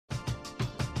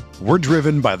We're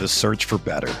driven by the search for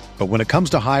better. But when it comes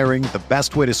to hiring, the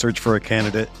best way to search for a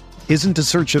candidate isn't to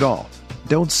search at all.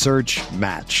 Don't search,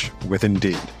 match with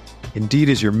Indeed. Indeed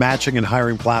is your matching and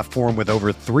hiring platform with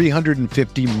over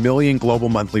 350 million global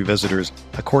monthly visitors,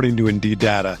 according to Indeed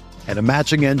data, and a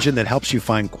matching engine that helps you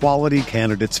find quality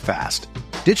candidates fast.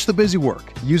 Ditch the busy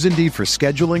work. Use Indeed for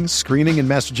scheduling, screening, and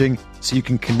messaging so you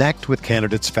can connect with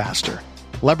candidates faster.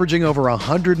 Leveraging over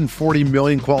 140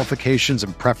 million qualifications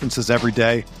and preferences every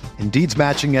day, Indeed's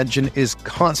matching engine is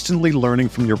constantly learning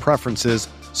from your preferences,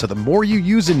 so the more you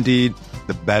use Indeed,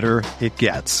 the better it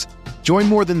gets. Join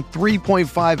more than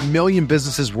 3.5 million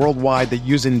businesses worldwide that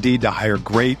use Indeed to hire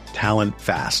great talent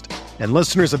fast. And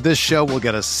listeners of this show will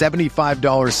get a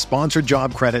 $75 sponsored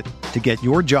job credit to get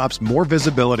your jobs more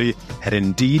visibility at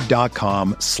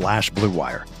Indeed.com/Blue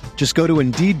Wire. Just go to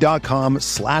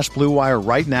Indeed.com/Blue Wire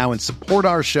right now and support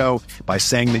our show by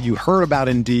saying that you heard about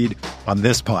Indeed on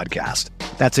this podcast.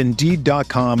 That's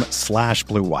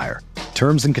Indeed.com/Blue Wire.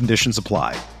 Terms and conditions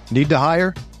apply. Need to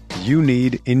hire? You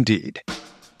need Indeed.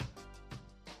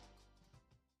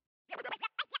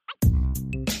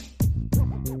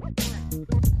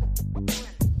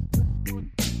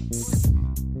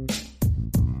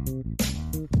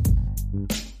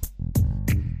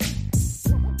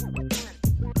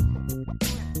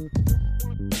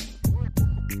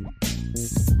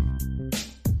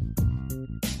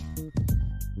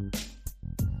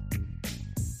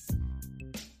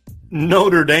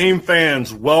 Notre Dame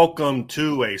fans, welcome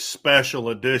to a special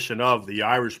edition of the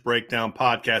Irish Breakdown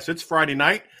Podcast. It's Friday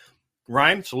night,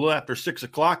 Ryan. It's a little after 6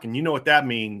 o'clock, and you know what that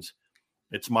means.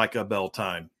 It's Micah Bell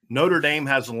time. Notre Dame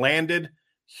has landed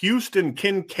Houston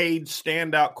Kincaid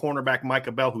standout cornerback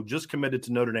Micah Bell, who just committed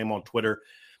to Notre Dame on Twitter.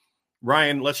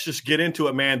 Ryan, let's just get into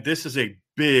it, man. This is a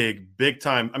big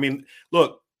time. I mean,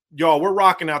 look, y'all, we're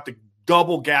rocking out the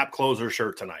double gap closer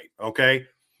shirt tonight, okay?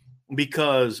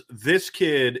 Because this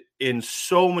kid, in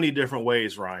so many different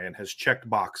ways, Ryan, has checked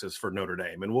boxes for Notre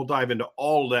Dame. And we'll dive into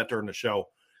all of that during the show.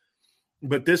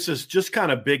 But this is just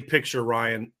kind of big picture,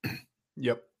 Ryan.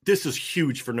 Yep. This is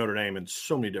huge for Notre Dame in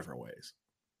so many different ways.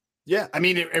 Yeah, I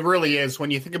mean, it really is.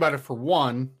 When you think about it, for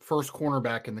one, first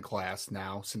cornerback in the class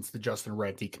now since the Justin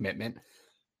Red decommitment.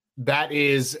 That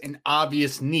is an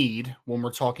obvious need when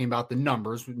we're talking about the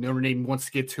numbers. Notre Dame wants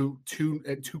to get two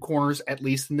corners at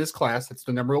least in this class. That's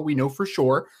the number we know for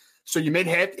sure. So you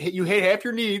hit half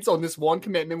your needs on this one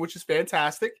commitment, which is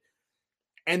fantastic.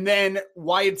 And then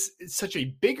why it's such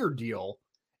a bigger deal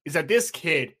is that this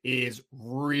kid is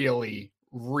really,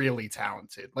 really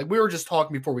talented. Like we were just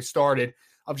talking before we started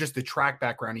of just the track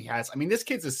background he has. I mean, this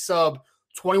kid's a sub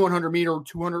 2,100 meter,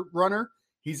 200 runner.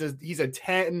 He's a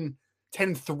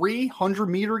 300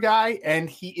 meter guy, and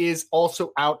he is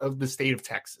also out of the state of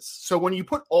Texas. So when you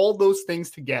put all those things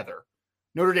together,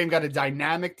 Notre Dame got a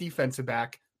dynamic defensive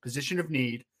back, position of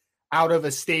need, out of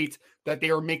a state that they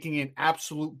are making an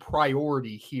absolute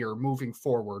priority here moving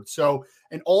forward. So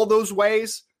in all those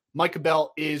ways, Micah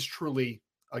Bell is truly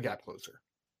a gap closer.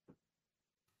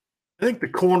 I think the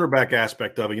cornerback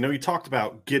aspect of it, you talked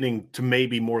about getting to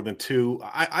maybe more than two.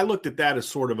 I looked at that as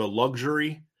sort of a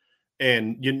luxury.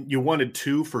 And you wanted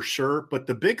two for sure, but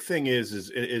the big thing is,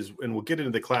 and we'll get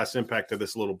into the class impact of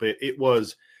this a little bit. It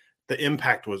was the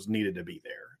impact was needed to be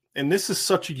there, and this is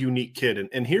such a unique kid.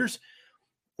 And here's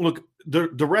look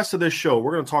the rest of this show.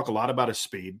 We're going to talk a lot about his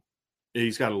speed.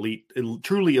 He's got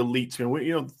truly elite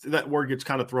speed. That word gets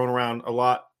kind of thrown around a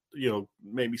lot.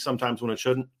 Maybe sometimes when it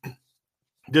shouldn't.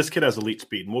 This kid has elite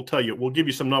speed, and we'll give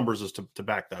you some numbers as to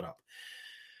back that up.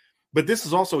 But this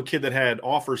is also a kid that had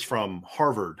offers from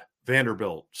Harvard,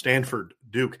 Vanderbilt, Stanford,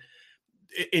 Duke.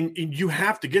 And you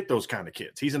have to get those kind of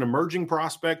kids. He's an emerging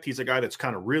prospect. He's a guy that's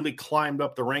kind of really climbed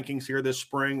up the rankings here this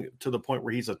spring to the point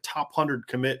where he's a top 100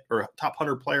 commit or top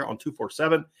 100 player on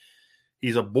 247.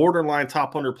 He's a borderline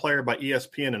top 100 player by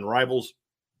ESPN and Rivals.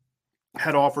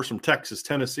 Had offers from Texas,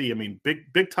 Tennessee. I mean,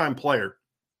 big time player,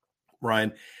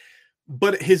 Ryan.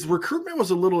 But his recruitment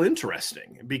was a little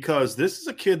interesting because this is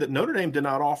a kid that Notre Dame did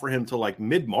not offer him till like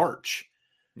mid-March.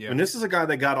 Yeah. And this is a guy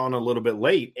that got on a little bit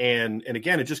late. And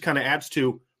again, it just kind of adds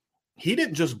to, he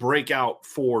didn't just break out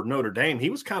for Notre Dame. He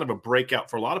was kind of a breakout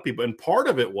for a lot of people. And part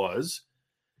of it was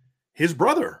his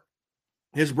brother.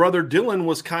 His brother Dylan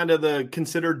was kind of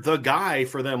considered the guy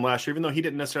for them last year, even though he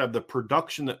didn't necessarily have the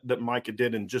production that Micah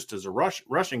did and just as a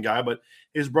rushing guy. But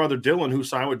his brother Dylan, who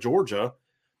signed with Georgia,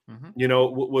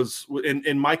 was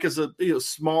and Micah's a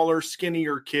smaller,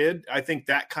 skinnier kid. I think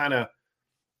that kind of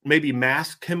maybe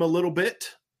masked him a little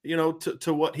bit,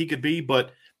 to what he could be.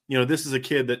 But, this is a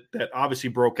kid that obviously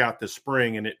broke out this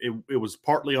spring, and it was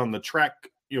partly on the track,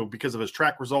 because of his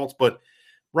track results, but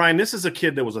Ryan, this is a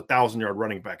kid that was a 1,000-yard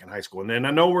running back in high school. And then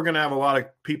I know we're going to have a lot of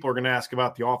people are going to ask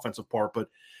about the offensive part, but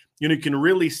you can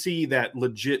really see that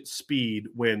legit speed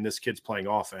when this kid's playing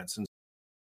offense. And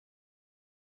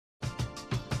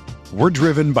We're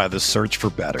driven by the search for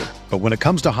better. But when it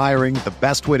comes to hiring, the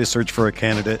best way to search for a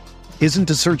candidate isn't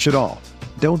to search at all.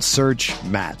 Don't search,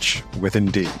 match with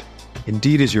Indeed.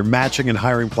 Indeed is your matching and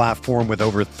hiring platform with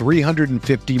over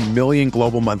 350 million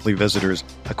global monthly visitors,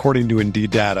 according to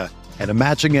Indeed data, and a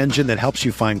matching engine that helps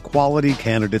you find quality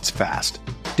candidates fast.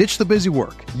 Ditch the busy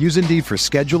work. Use Indeed for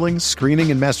scheduling,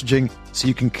 screening, and messaging so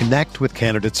you can connect with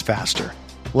candidates faster.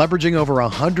 Leveraging over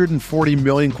 140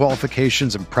 million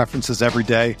qualifications and preferences every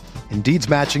day, Indeed's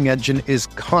matching engine is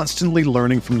constantly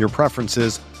learning from your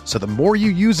preferences, so the more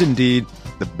you use Indeed,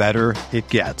 the better it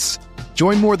gets.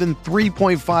 Join more than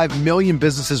 3.5 million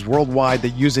businesses worldwide that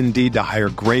use Indeed to hire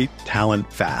great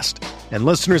talent fast. And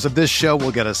listeners of this show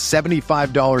will get a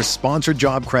 $75 sponsored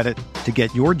job credit to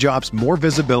get your jobs more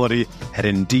visibility at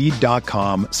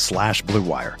Indeed.com/Blue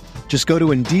Wire. Just go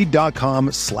to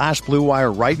Indeed.com/Blue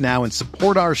Wire right now and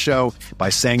support our show by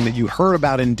saying that you heard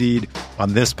about Indeed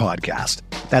on this podcast.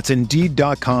 That's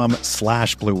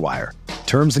Indeed.com/Blue Wire.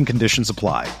 Terms and conditions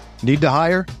apply. Need to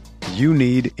hire? You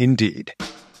need Indeed.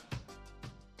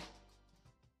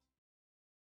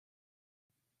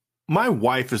 my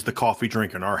wife is the coffee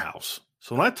drinker in our house.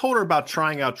 So when I told her about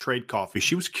trying out Trade Coffee,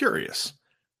 she was curious.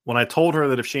 When I told her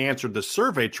that if she answered the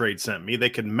survey Trade sent me, they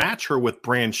could match her with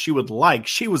brands she would like,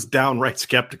 she was downright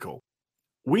skeptical.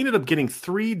 We ended up getting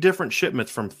 3 different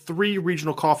shipments from 3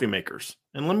 regional coffee makers.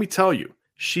 And let me tell you,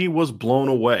 she was blown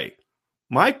away.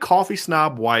 My coffee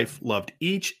snob wife loved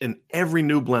each and every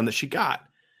new blend that she got.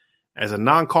 As a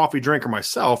non-coffee drinker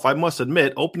myself, I must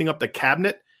admit, opening up the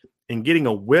cabinet and getting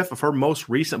a whiff of her most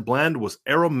recent blend was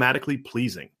aromatically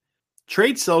pleasing.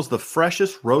 Trade sells the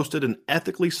freshest roasted and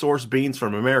ethically sourced beans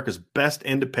from America's best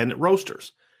independent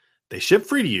roasters. They ship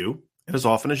free to you and as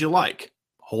often as you like,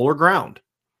 whole or ground.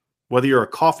 Whether you're a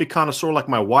coffee connoisseur like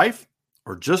my wife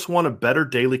or just want a better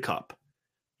daily cup,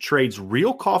 Trade's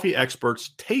real coffee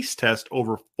experts taste test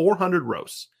over 400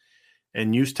 roasts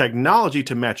and use technology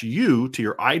to match you to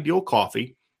your ideal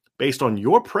coffee based on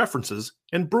your preferences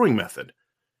and brewing method.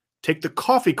 Take the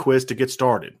coffee quiz to get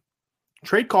started.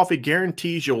 Trade Coffee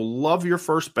guarantees you'll love your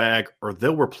first bag or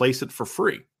they'll replace it for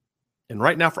free. And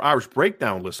right now for Irish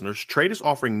Breakdown listeners, Trade is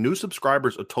offering new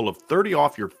subscribers a total of 30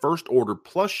 off your first order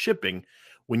plus shipping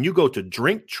when you go to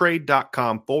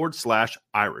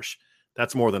drinktrade.com/Irish.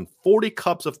 That's more than 40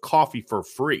 cups of coffee for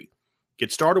free.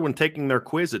 Get started when taking their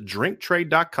quiz at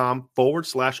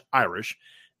drinktrade.com/Irish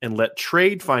and let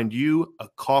Trade find you a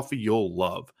coffee you'll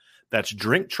love. That's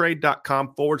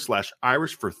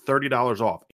drinktrade.com/Irish for $30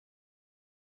 off.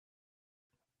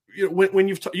 You know, when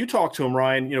you talk to him,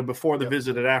 Ryan, before the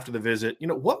visit and after the visit,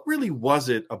 what really was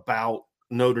it about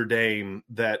Notre Dame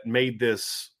that made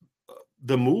this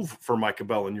the move for Micah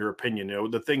Bell, in your opinion?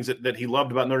 The things that he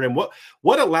loved about Notre Dame.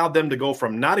 What allowed them to go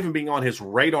from not even being on his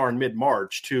radar in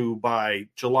mid-March to by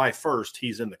July 1st,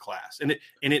 he's in the class, and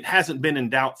it hasn't been in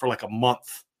doubt for like a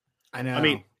month. I know. I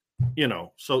mean,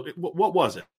 so what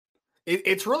was it?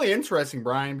 It's really interesting,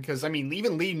 Brian, because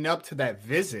even leading up to that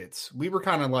visit, we were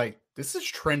kind of like, this is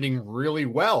trending really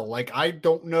well. Like, I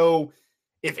don't know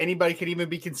if anybody could even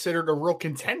be considered a real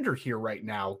contender here right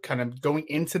now, kind of going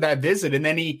into that visit. And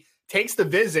then he takes the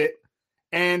visit.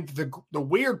 And the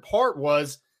weird part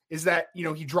is that,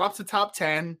 he drops the top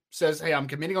 10, says, hey, I'm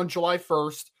committing on July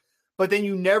 1st. But then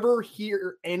you never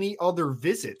hear any other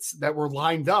visits that were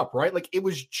lined up, right? Like, it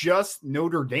was just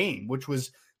Notre Dame, which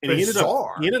was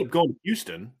bizarre. He ended up going to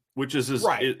Houston, which is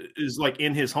like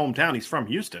in his hometown. He's from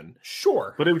Houston.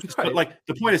 Sure. But it was just like,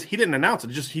 the point is he didn't announce it.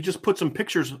 He just put some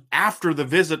pictures after the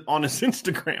visit on his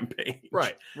Instagram page.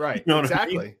 Right.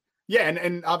 Exactly. I mean? Yeah.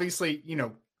 And obviously,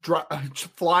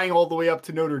 flying all the way up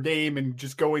to Notre Dame and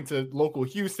just going to local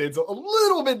Houston's a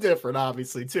little bit different,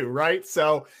 obviously, too. Right.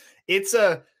 So it's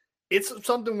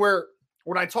something where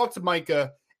when I talk to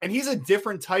Micah, and he's a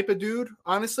different type of dude,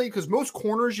 honestly, because most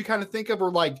corners you kind of think of are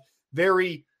like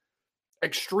very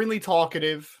extremely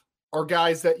talkative, or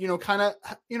guys that,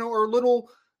 are a little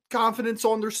confidence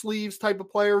on their sleeves type of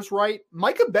players, right?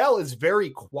 Micah Bell is very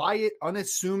quiet,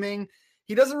 unassuming.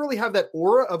 He doesn't really have that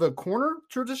aura of a corner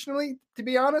traditionally, to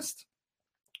be honest,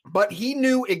 but he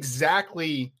knew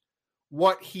exactly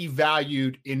what he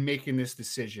valued in making this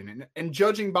decision. And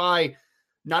judging by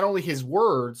not only his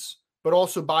words, but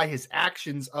also by his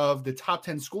actions of the top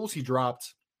 10 schools he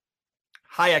dropped,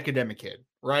 high academic kid,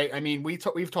 right? I mean, we've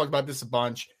talked about this a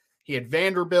bunch. He had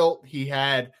Vanderbilt, he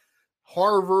had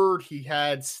Harvard, he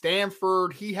had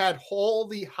Stanford, he had all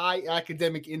the high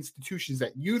academic institutions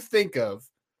that you think of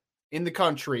in the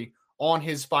country on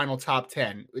his final top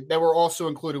 10 that were also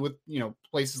included with,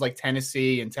 places like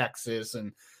Tennessee and Texas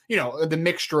and, the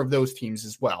mixture of those teams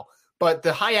as well. But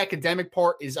the high academic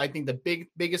part is, I think, the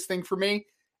biggest thing for me.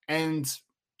 And,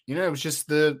 it was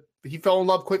just he fell in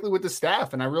love quickly with the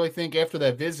staff. And I really think after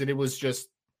that visit, it was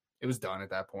done at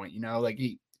that point,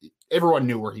 everyone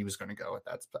knew where he was going to go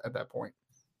at that point.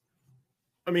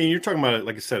 I mean, you're talking about,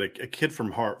 like I said, a kid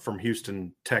from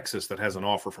Houston, Texas that has an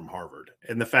offer from Harvard.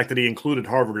 And the fact that he included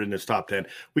Harvard in his top 10.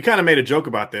 We kind of made a joke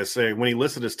about this. When he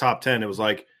listed his top 10, it was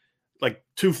like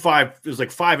 2-5. It was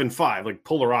like 5 and 5, like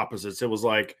polar opposites. It was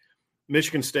like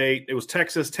Michigan State. It was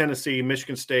Texas, Tennessee,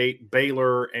 Michigan State,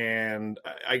 Baylor, and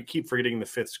I keep forgetting the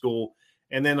fifth school.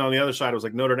 And then on the other side, it was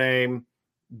like Notre Dame,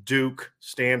 Duke,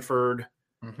 Stanford,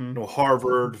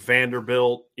 Harvard,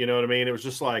 Vanderbilt, you know what I mean? It was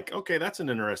just like, okay, that's an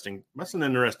interesting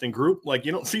group. Like,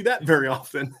 you don't see that very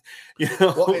often,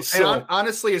 Well, and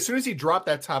honestly, as soon as he dropped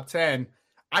that top 10,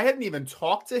 I hadn't even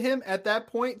talked to him at that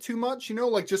point too much,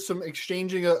 like just some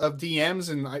exchanging of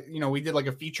DMs. And we did like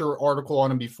a feature article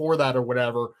on him before that or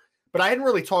whatever, but I hadn't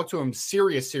really talked to him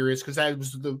serious because that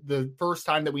was the first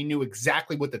time that we knew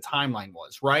exactly what the timeline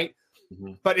was. Right.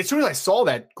 Mm-hmm. But as soon as I saw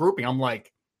that grouping, I'm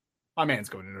like, my man's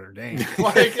going to Notre Dame.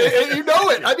 Like,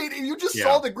 it. I mean, you just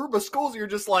saw the group of schools. You're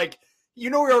just like,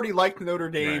 we already liked Notre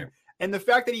Dame. Right. And the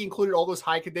fact that he included all those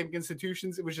high academic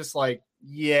institutions, it was just like,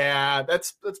 yeah,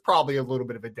 that's probably a little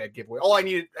bit of a dead giveaway. All I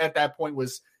needed at that point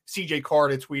was CJ Carr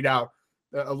to tweet out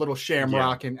a little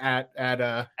shamrock and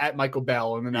at Michael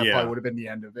Bell. And then that probably would have been the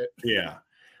end of it. Yeah.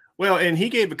 Well, and he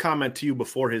gave a comment to you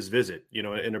before his visit, in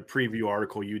a preview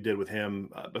article you did with him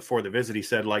before the visit. He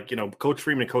said, Coach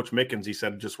Freeman and Coach Mickens, he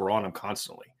said, just were on him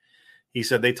constantly. He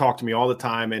said, they talk to me all the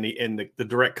time. And the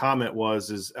direct comment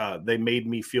was, they made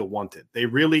me feel wanted. They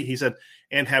really, he said,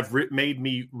 and have made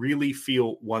me really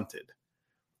feel wanted.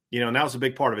 And that was a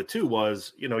big part of it too,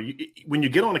 was, when you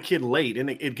get on a kid late, and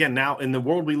again, now in the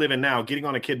world we live in now, getting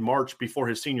on a kid March before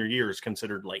his senior year is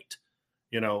considered late.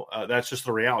 That's just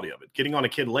the reality of it. Getting on a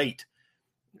kid late,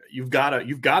 you've got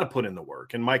to put in the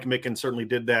work. And Mike Mickens certainly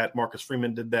did that. Marcus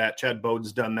Freeman did that. Chad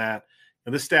Bowden's done that.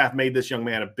 And this staff made this young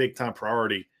man a big time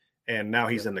priority. And now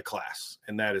he's in the class.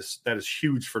 And that is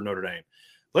huge for Notre Dame.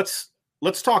 Let's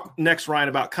talk next, Ryan,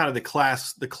 about kind of the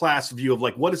class view of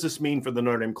like, what does this mean for the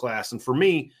Notre Dame class? And for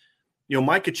me,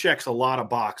 Micah checks a lot of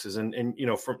boxes and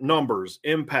from numbers,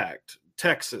 impact,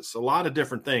 Texas, a lot of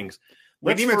different things.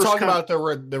 We didn't even talk about the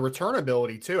return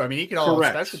ability too. I mean, he can all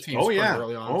special teams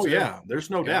early on. Oh, yeah.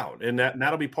 There's no doubt. And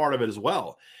that'll be part of it as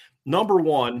well. Number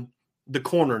one, the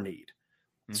corner need.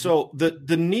 Mm-hmm. So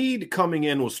the need coming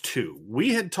in was 2.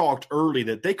 We had talked early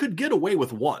that they could get away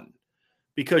with 1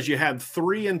 because you had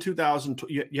 3 in 2000.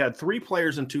 You had 3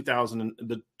 players in 2000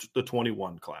 in the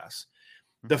 21 class.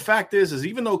 Mm-hmm. The fact is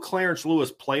even though Clarence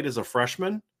Lewis played as a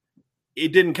freshman, it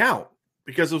didn't count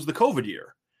because it was the COVID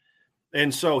year.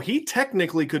 And so he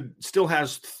technically still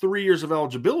has 3 years of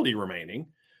eligibility remaining.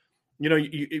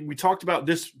 We talked about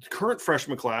this current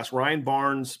freshman class, Ryan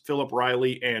Barnes, Philip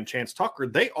Riley, and Chance Tucker.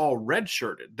 They all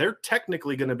redshirted. They're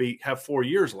technically going to have 4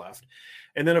 years left.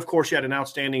 And then, of course, you had an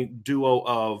outstanding duo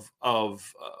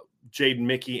of Jaden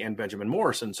Mickey and Benjamin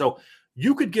Morrison. So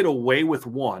you could get away with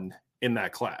 1 in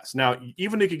that class. Now,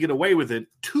 even if you could get away with it,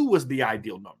 2 was the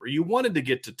ideal number. You wanted to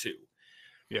get to 2.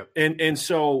 Yeah, and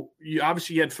so you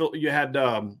obviously you had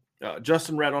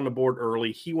Justin Redd on the board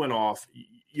early. He went off.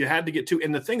 You had to get 2.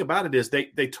 And the thing about it is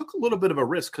they took a little bit of a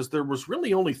risk because there was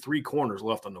really only 3 corners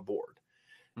left on the board,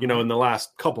 in the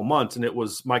last couple months, and it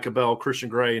was Micah Bell, Christian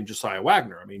Gray, and Josiah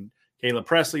Wagner. I mean, Caleb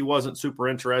Presley wasn't super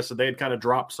interested. They had kind of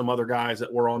dropped some other guys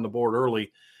that were on the board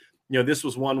early. This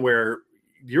was one where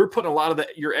you're putting a lot of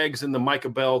your eggs in the Micah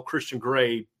Bell, Christian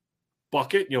Gray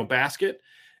bucket, basket.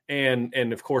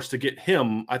 And of course, to get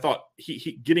him, I thought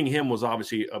getting him was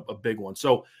obviously a big one.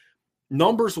 So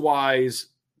numbers wise,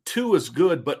 2 is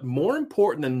good, but more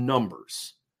important than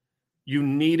numbers, you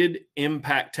needed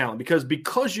impact talent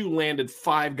because you landed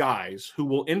 5 guys who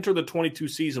will enter the 22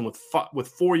 season with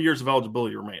 4 years of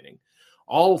eligibility remaining.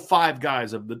 All 5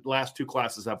 guys of the last 2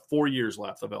 classes have 4 years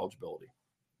left of eligibility.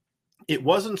 It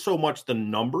wasn't so much the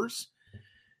numbers.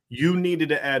 You needed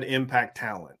to add impact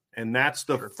talent. And that's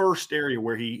the first area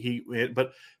where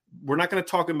but we're not going to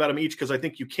talk about him each because I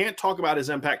think you can't talk about his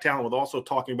impact talent with also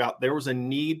talking about there was a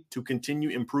need to continue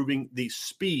improving the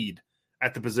speed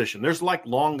at the position. There's like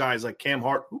long guys like Cam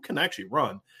Hart who can actually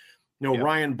run.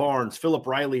 Ryan Barnes, Philip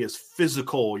Riley is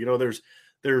physical. There's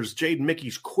Jaden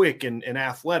Mickey's quick and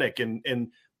athletic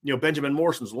and Benjamin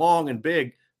Morrison's long and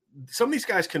big. Some of these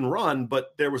guys can run,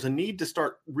 but there was a need to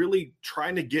start really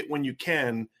trying to get when you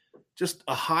can just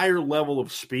a higher level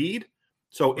of speed.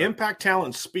 So impact,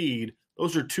 talent, speed,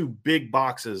 those are two big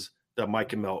boxes that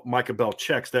Micah Bell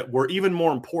checks that were even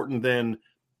more important than,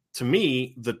 to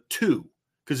me, the two.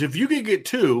 Because if you could get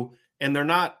two and they're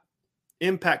not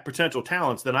impact potential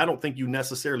talents, then I don't think you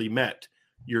necessarily met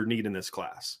your need in this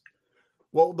class.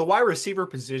 Well, the wide receiver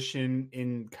position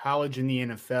in college and the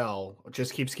NFL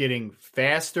just keeps getting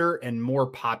faster and more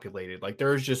populated. Like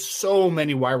there's just so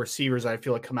many wide receivers I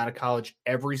feel like come out of college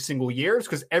every single year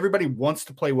because everybody wants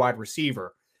to play wide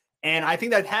receiver. And I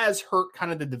think that has hurt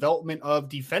kind of the development of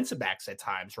defensive backs at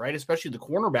times, right? Especially the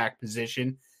cornerback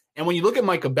position. And when you look at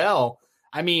Micah Bell,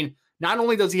 I mean, not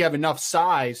only does he have enough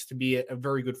size to be a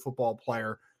very good football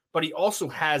player, but he also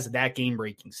has that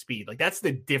game-breaking speed. Like that's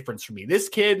the difference for me. This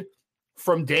kid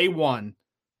from day one,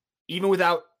 even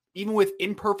with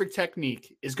imperfect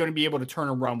technique, is going to be able to turn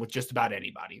and run with just about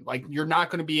anybody. Like you're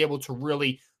not going to be able to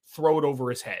really throw it over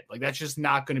his head. Like that's just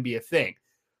not going to be a thing.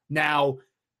 Now,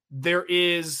 there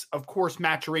is, of course,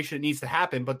 maturation that needs to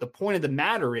happen, but the point of the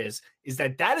matter is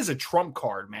that is a trump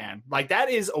card, man. Like that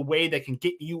is a way that can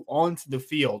get you onto the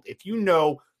field. If you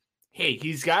know, hey,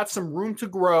 he's got some room to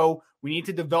grow. We need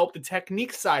to develop the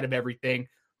technique side of everything.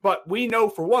 But we know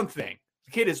for one thing,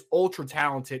 the kid is ultra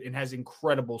talented and has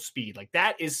incredible speed. Like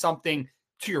that is something,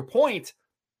 to your point,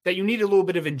 that you need a little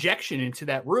bit of injection into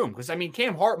that room. Because I mean,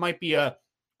 Cam Hart might be a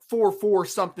 4.4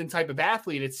 something type of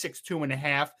athlete at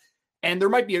 6'2.5". And there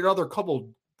might be another couple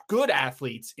good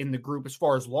athletes in the group as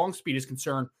far as long speed is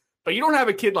concerned, but you don't have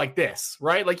a kid like this,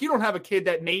 right? Like you don't have a kid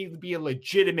that may be a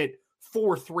legitimate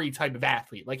 4.3 type of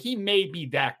athlete. Like he may be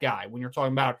that guy when you're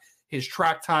talking about his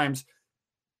track times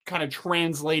kind of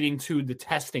translating to the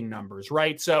testing numbers,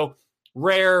 right? So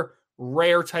rare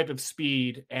type of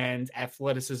speed and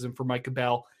athleticism for Micah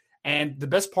Bell. And the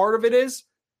best part of it is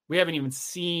we haven't even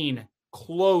seen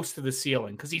close to the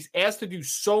ceiling because he's asked to do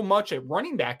so much at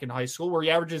running back in high school where he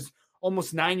averages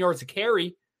almost 9 yards a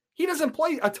carry. He doesn't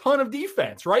play a ton of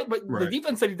defense, right? But the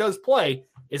defense that he does play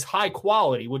is high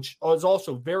quality, which is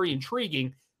also very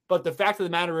intriguing. But the fact of the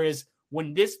matter is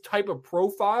when this type of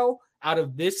profile out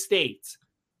of this state,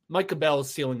 Micah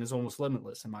Bell's ceiling is almost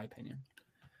limitless, in my opinion.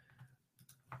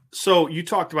 So you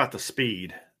talked about the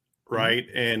speed, right?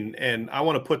 Mm-hmm. And I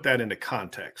want to put that into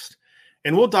context.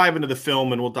 And we'll dive into the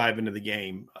film and we'll dive into the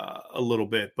game a little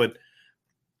bit. But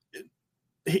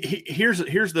here's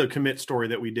the commit story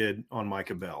that we did on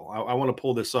Micah Bell. I want to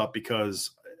pull this up because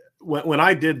when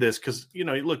I did this, because, you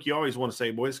know, look, you always want to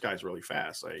say, boy, this guy's really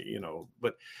fast,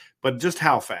 but just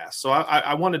how fast? So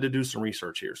I wanted to do some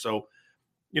research here. So,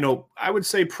 you know, I would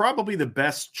say probably the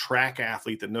best track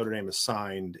athlete that Notre Dame has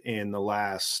signed in the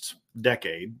last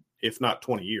decade, if not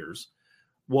 20 years,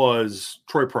 was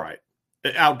Troy Pride.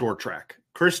 Outdoor track.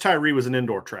 Chris Tyree was an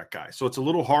indoor track guy. So it's a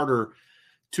little harder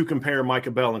to compare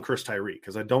Micah Bell and Chris Tyree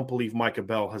because I don't believe Micah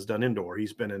Bell has done indoor.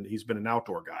 He's been an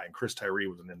outdoor guy, and Chris Tyree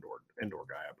was an indoor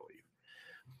guy, I believe.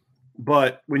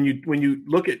 But when you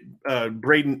look at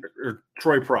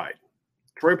Troy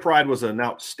Pride was an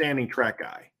outstanding track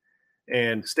guy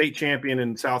and state champion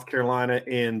in South Carolina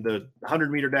in the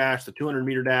 100-meter dash, the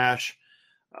 200-meter dash.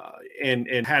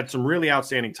 And had some really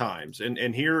outstanding times.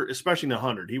 And here, especially in the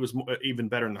 100, he was even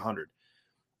better in the 100.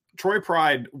 Troy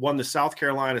Pride won the South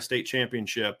Carolina State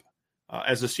Championship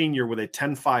as a senior with a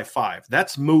 10.55.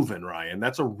 That's moving, Ryan.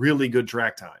 That's a really good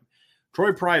track time.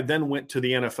 Troy Pride then went to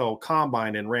the NFL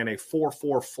Combine and ran a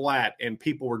 4.4 flat, and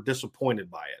people were disappointed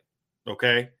by it.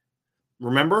 Okay?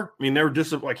 Remember? I mean, they were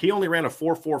just like, he only ran a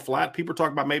 4.4 flat. People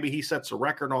talk about maybe he sets a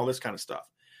record and all this kind of stuff.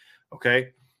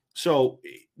 Okay? So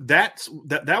that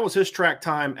was his track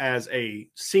time as a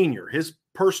senior. His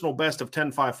personal best of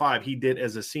 10.55 he did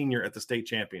as a senior at the state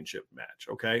championship match,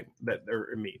 okay, that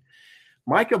they're meet.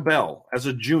 Micah Bell, as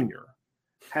a junior,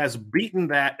 has beaten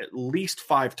that at least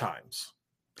 5 times.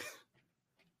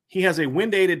 He has a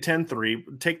wind-aided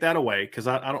 10.3. Take that away because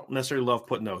I don't necessarily love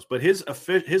putting those. But his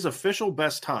official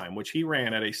best time, which he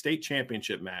ran at a state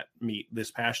championship meet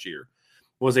this past year,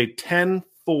 was a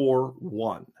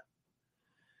 10.41.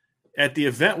 At the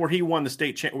event where he won the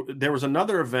state there was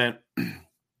another event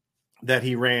that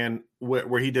he ran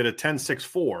where he did a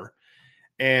 10.64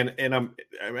 and I'm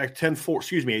at 10.4,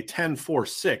 excuse me, a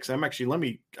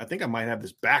 10.46. I think I might have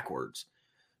this backwards.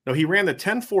 No, he ran the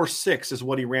 10.46 is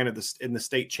what he ran in the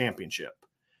state championship.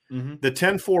 Mm-hmm. The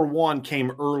 10.41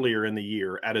 came earlier in the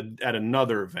year at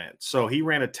another event. So he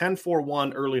ran a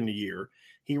 10.41 early in the year.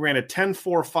 He ran a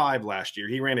 10.45 last year.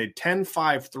 He ran a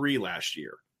 10.53 last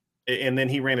year. And then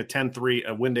he ran a 10.3,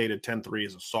 a wind-aided 10.3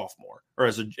 as a sophomore, or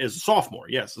as a sophomore.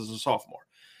 Yes, as a sophomore.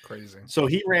 Crazy. So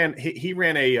he had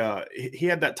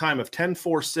that time of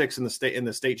 10.46 in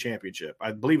the state championship.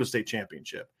 I believe a state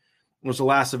championship. was the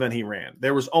last event he ran.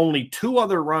 There was only 2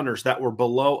 other runners that were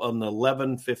below an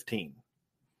 11:15.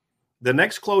 The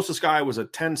next closest guy was a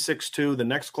 10.62. The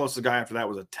next closest guy after that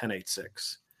was a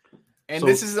 10.86. And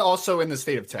this is also in the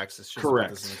state of Texas. Just correct.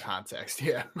 To put this in context.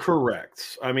 Yeah.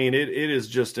 Correct. I mean, it is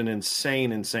just an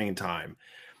insane time.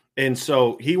 And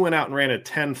so he went out and ran a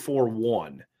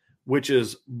 10.41, which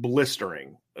is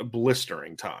a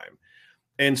blistering time.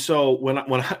 And so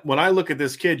when I look at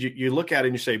this kid, you look at it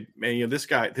and you say, man, this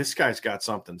guy's got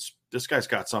something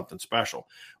special.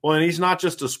 Well, and he's not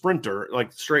just a sprinter,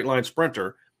 like straight line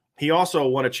sprinter. He also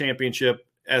won a championship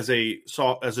as a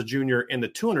junior in the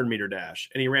 200-meter dash,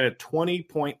 and he ran a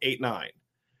 20.89.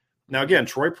 Now, again,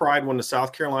 Troy Pride won the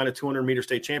South Carolina 200-meter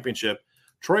state championship.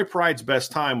 Troy Pride's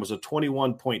best time was a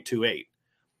 21.28.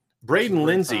 Braden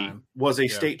Lindsay was a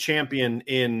state champion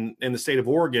in the state of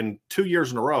Oregon 2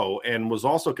 years in a row and was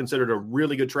also considered a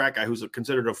really good track guy who's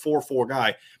considered a 4.4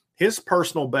 guy. His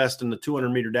personal best in the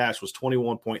 200-meter dash was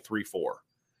 21.34.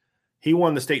 He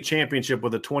won the state championship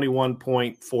with a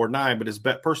 21.49, but his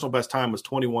personal best time was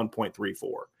 21.34.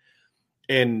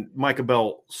 And Micah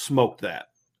Bell smoked that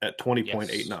at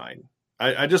 20.89. Yes.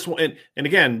 I just want, and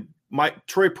again,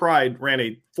 Troy Pride ran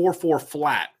a 4.4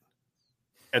 flat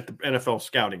at the NFL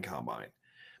scouting combine.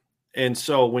 And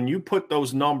so when you put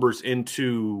those numbers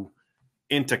into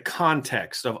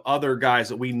context of other guys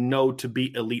that we know to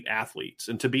be elite athletes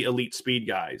and to be elite speed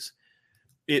guys,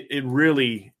 it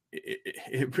really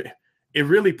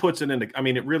puts it into, I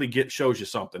mean, it really shows you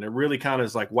something. It really kind of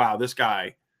is like, wow, this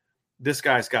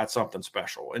guy's got something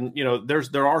special. And,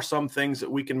 there are some things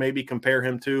that we can maybe compare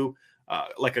him to,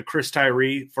 like a Chris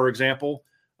Tyree, for example.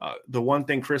 The one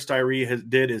thing Chris Tyree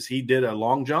did is he did a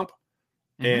long jump,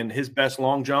 and his best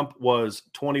long jump was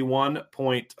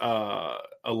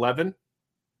 21.11,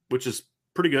 which is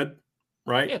pretty good,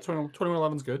 right? Yeah,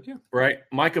 21.11 is good, yeah. Right.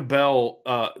 Micah Bell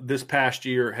this past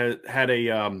year had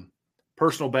a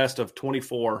personal best of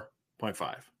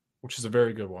 24.5. Which is a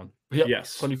very good one. Yep.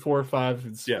 Yes.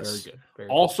 24.5 is very good.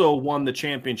 Also won the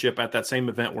championship at that same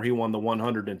event where he won the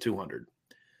 100 and 200.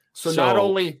 So not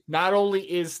only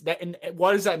is that, and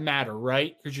why does that matter,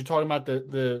 right? Because you're talking about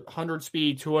the 100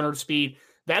 speed, 200 speed.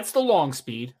 That's the long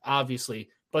speed, obviously,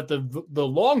 but the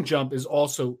long jump is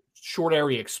also short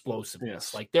area explosiveness.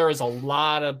 Yes. Like there is a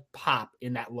lot of pop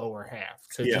in that lower half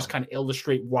to just kind of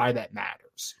illustrate why that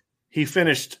matters. He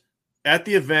finished at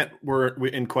the event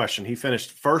in question. He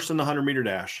finished first in the 100-meter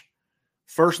dash,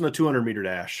 first in the 200-meter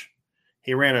dash.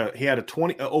 He had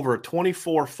over a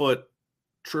 24-foot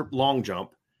long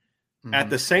jump. Mm-hmm. At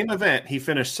the same event, he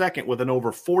finished second with an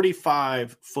over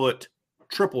 45-foot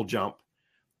triple jump.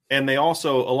 And they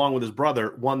also, along with his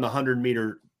brother, won the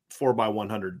 100-meter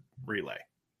 4x100 relay.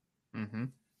 Mm-hmm.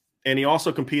 And he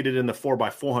also competed in the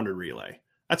 4x400 relay.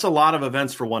 That's a lot of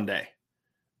events for one day.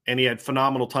 And he had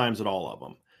phenomenal times at all of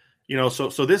them.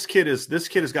 So this kid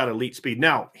has got elite speed.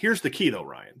 Now, here's the key though,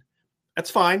 Ryan. That's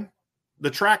fine.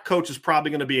 The track coach is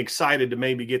probably going to be excited to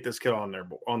maybe get this kid on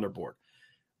their board.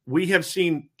 We have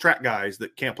seen track guys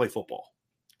that can't play football.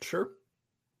 Sure.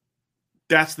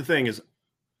 That's the thing is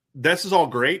this is all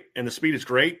great and the speed is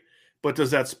great, but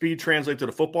does that speed translate to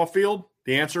the football field?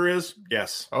 The answer is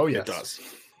yes. Oh, yes. It does.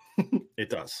 It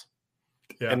does.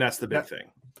 Yeah. And that's the big thing.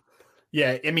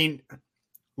 Yeah. I mean,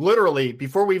 literally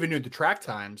before we even knew the track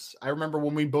times, I remember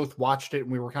when we both watched it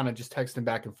and we were kind of just texting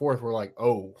back and forth. We're like,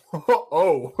 oh,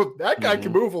 that guy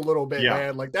can move a little bit,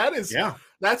 man. Like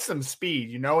that's some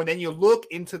speed, and then you look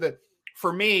into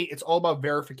for me, it's all about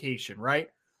verification, right?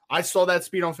 I saw that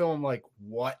speed on film. I'm like,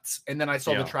 what? And then I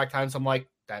saw the track times. I'm like,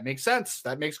 that makes sense.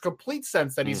 That makes complete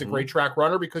sense that he's a great track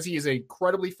runner because he is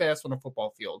incredibly fast on a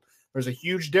football field. There's a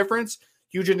huge difference,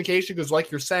 huge indication because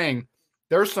like you're saying,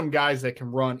 there's some guys that can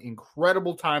run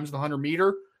incredible times in the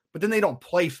 100-meter, but then they don't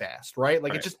play fast, right?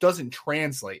 Like it just doesn't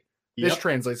translate. This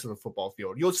translates to the football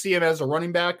field. You'll see him as a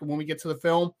running back. And when we get to the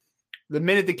film, the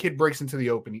minute the kid breaks into the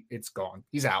open, it's gone.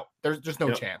 He's out. There's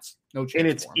no chance. No chance. And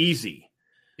it's easy.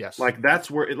 Yes. Like that's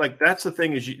the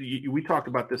thing is we talked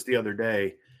about this the other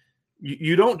day.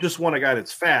 You don't just want a guy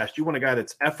that's fast. You want a guy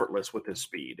that's effortless with his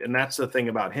speed. And that's the thing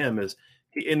about him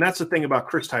and that's the thing about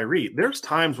Chris Tyree. There's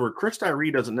times where Chris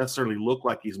Tyree doesn't necessarily look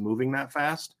like he's moving that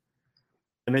fast.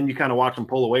 And then you kind of watch him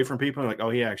pull away from people and like, oh,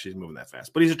 he actually is moving that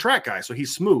fast. But he's a track guy, so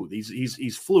he's smooth.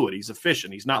 He's fluid. He's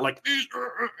efficient. He's not like,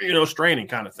 straining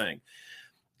kind of thing.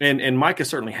 And Micah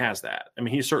certainly has that. I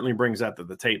mean, he certainly brings that to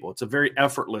the table. It's a very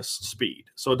effortless speed.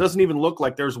 So it doesn't even look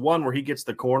like there's one where he gets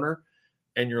the corner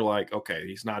and you're like, okay,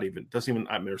 there's no way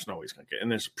he's going to get,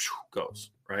 and then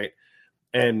goes, right?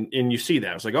 And you see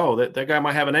that. It's like, oh, that guy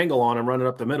might have an angle on him running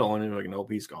up the middle. And you're like,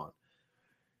 nope, he's gone.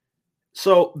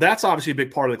 So that's obviously a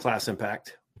big part of the class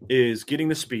impact. is getting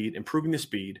the speed, improving the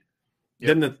speed.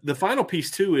 Yep. Then the final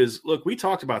piece too is, look, we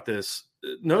talked about this.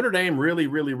 Notre Dame really,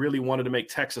 really, really wanted to make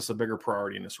Texas a bigger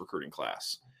priority in this recruiting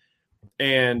class.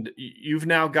 And you've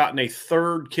now gotten a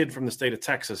third kid from the state of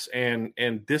Texas. And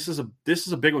this is a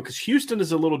big one because Houston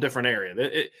is a little different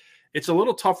area. It's a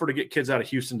little tougher to get kids out of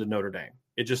Houston to Notre Dame.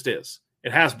 It just is.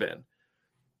 It has been.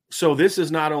 So this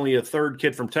is not only a third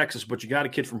kid from Texas, but you got a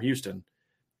kid from Houston.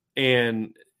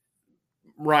 And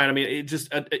Ryan, I mean,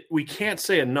 we can't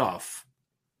say enough.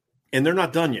 And they're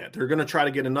not done yet. They're going to try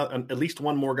to get at least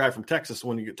one more guy from Texas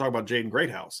when you talk about Jaden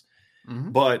Greathouse.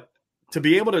 Mm-hmm. But to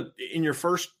be able to, in your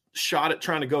first shot at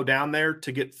trying to go down there,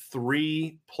 to get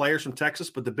 3 players from Texas,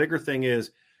 but the bigger thing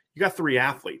is you got 3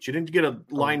 athletes. You didn't get a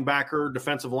linebacker,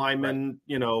 defensive lineman,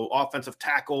 right, offensive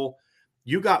tackle.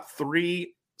 You got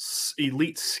 3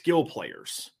 elite skill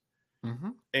players. Mm-hmm.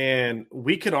 And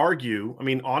we could argue, I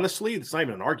mean, honestly, it's not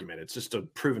even an argument. It's just a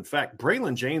proven fact.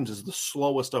 Braylon James is the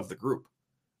slowest of the group.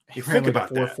 You think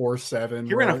about that. 4.47.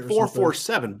 He ran a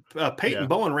 4.47. Peyton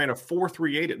Bowen ran a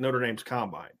 4.38 at Notre Dame's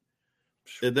combine.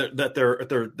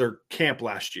 That their camp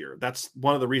last year. That's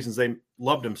one of the reasons they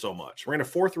loved him so much. Ran a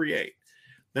 4.38.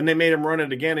 Then they made him run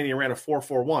it again, and he ran a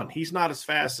 4.41. He's not as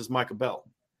fast as Micah Bell.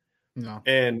 No,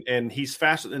 and he's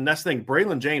faster. And that's the thing.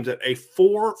 Braylon James at a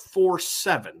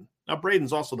 4.47. Now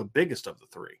Braden's also the biggest of the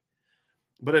 3.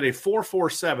 But at a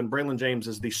 4.47, Braylon James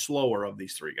is the slower of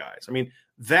these 3 guys. I mean,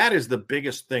 that is the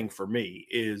biggest thing for me.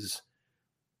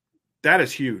 That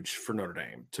is huge for Notre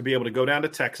Dame to be able to go down to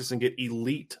Texas and get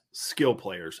elite skill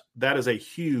players. That is a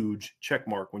huge check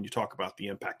mark when you talk about the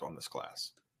impact on this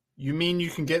class. You mean you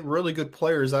can get really good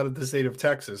players out of the state of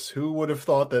Texas? Who would have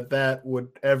thought that would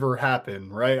ever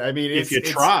happen, right? I mean, if you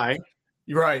try.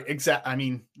 Right, exactly. I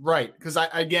mean, right, because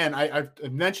I've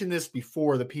mentioned this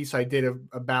before, the piece I did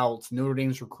about Notre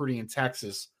Dame's recruiting in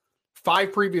Texas.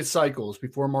 5 previous cycles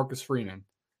before Marcus Freeman,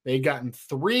 they'd gotten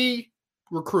 3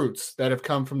 recruits that have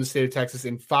come from the state of Texas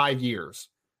in 5 years.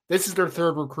 This is their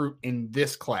 3rd recruit in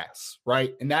this class,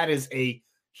 right? And that is a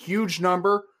huge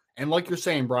number. And like you're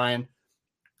saying, Brian,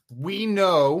 we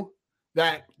know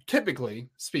that typically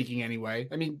speaking anyway,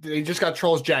 I mean, they just got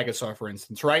Charles Jagasaw, for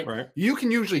instance, right? You can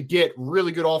usually get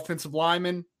really good offensive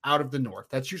linemen out of the North.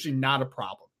 That's usually not a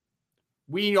problem.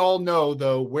 We all know,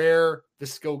 though, where the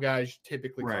skill guys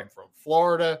typically come from.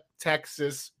 Florida,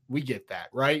 Texas, we get that,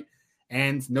 right?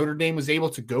 And Notre Dame was able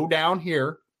to go down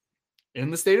here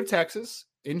in the state of Texas,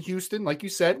 in Houston, like you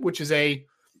said, which is a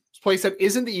place that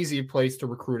isn't the easy place to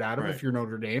recruit out of if you're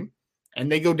Notre Dame. And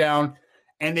they go down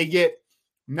and they get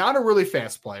not a really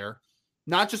fast player,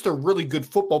 not just a really good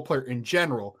football player in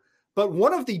general, but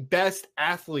one of the best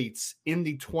athletes in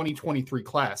the 2023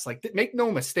 class. Like, make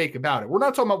no mistake about it. We're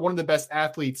not talking about one of the best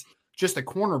athletes, just a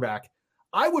cornerback.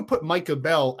 I would put Micah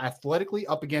Bell athletically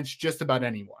up against just about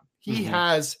anyone. He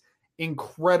has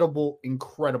incredible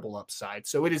upside.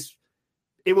 So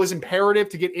it was imperative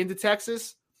to get into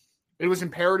Texas. It was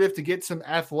imperative to get some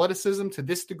athleticism to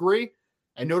this degree.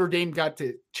 And Notre Dame got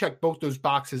to check both those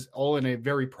boxes, all in a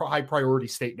very high priority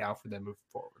state now for them moving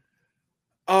forward.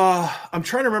 I'm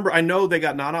trying to remember. I know they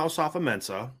got Nana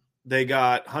Osafo-Mensah. They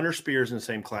got Hunter Spears in the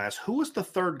same class. Who was the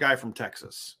 3rd guy from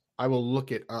Texas? I will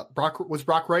look it up. Brock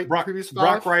Wright? Brock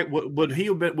Wright. Would he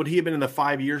have been in the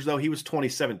 5 years though? He was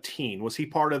 2017. Was he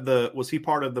part of the?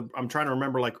 I'm trying to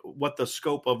remember like what the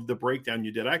scope of the breakdown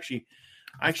you did.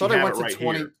 I thought I went to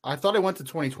 20. I thought I went to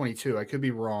 2022. I could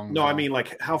be wrong. No, I mean,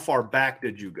 like, how far back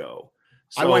did you go?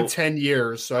 So, I went 10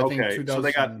 years. So I think 2000. So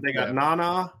they got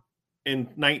Nana in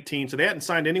 19. So they hadn't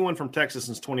signed anyone from Texas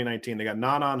since 2019. They got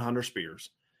Nana and Hunter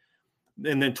Spears.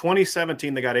 And then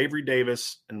 2017, they got Avery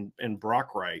Davis and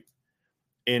Brock Wright.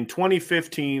 In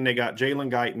 2015, they got Jalen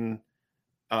Guyton.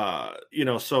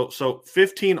 So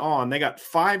 15 on, they got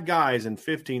 5 guys in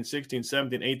 15, 16,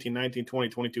 17, 18, 19, 20,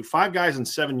 22. 5 guys in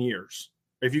 7 years.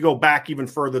 If you go back even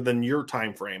further than your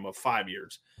time frame of 5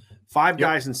 years, 5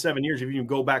 guys in 7 years, if you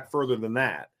go back further than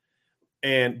that.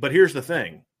 But here's the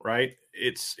thing, right?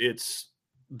 It's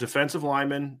defensive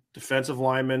lineman,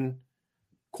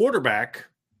 quarterback,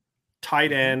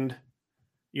 tight end.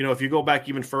 If you go back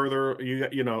even further,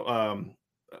 Jalen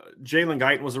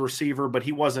Guyton was a receiver, but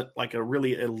he wasn't like a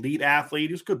really elite athlete.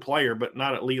 He was a good player, but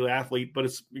not an elite athlete. But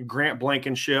it's Grant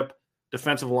Blankenship,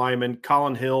 defensive lineman,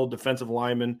 Colin Hill, defensive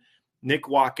lineman, Nick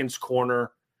Watkins,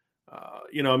 corner.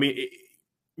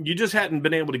 You just hadn't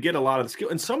been able to get a lot of the skill.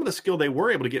 And some of the skill they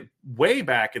were able to get way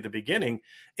back at the beginning.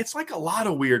 It's like a lot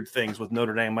of weird things with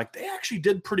Notre Dame. Like, they actually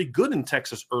did pretty good in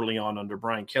Texas early on under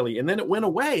Brian Kelly, and then it went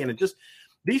away. And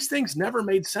these things never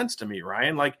made sense to me,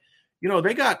 Ryan. Like,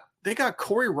 they got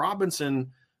Corey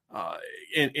Robinson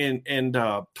and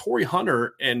Torrey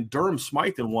Hunter and Durham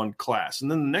Smythe in one class. And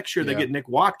then the next year they get Nick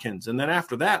Watkins. And then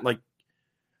after that, like,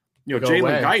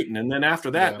 Jalen Guyton. And then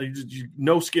after that,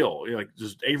 no skill.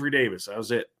 Just Avery Davis. That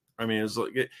was it. I mean,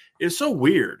 it's so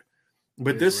weird.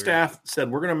 But this staff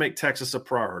said, we're going to make Texas a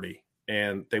priority.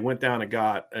 And they went down and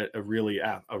got a really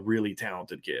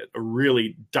talented kid, a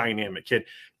really dynamic kid.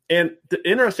 And the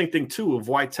interesting thing, too, of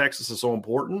why Texas is so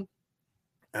important,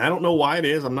 and I don't know why it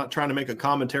is. I'm not trying to make a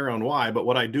commentary on why, but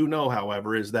what I do know,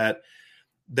 however, is that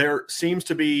there seems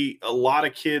to be a lot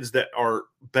of kids that are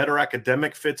better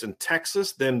academic fits in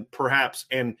Texas than perhaps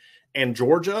and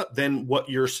Georgia than what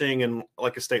you're seeing in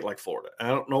like a state like Florida. I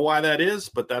don't know why that is,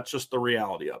 but that's just the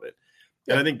reality of it.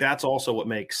 And I think that's also what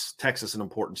makes Texas an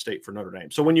important state for Notre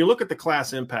Dame. So when you look at the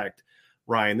class impact,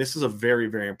 Ryan, this is a very,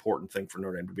 very important thing for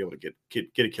Notre Dame to be able to get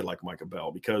a kid like Micah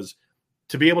Bell, because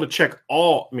to be able to check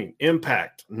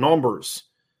impact, numbers,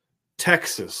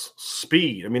 Texas,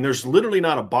 speed. I mean, there's literally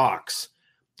not a box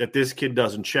that this kid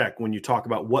doesn't check when you talk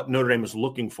about what Notre Dame is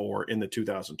looking for in the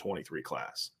 2023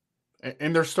 class.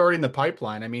 And they're starting the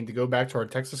pipeline. I mean, to go back to our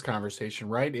Texas conversation,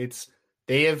 right?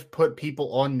 They have put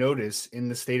people on notice in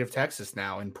the state of Texas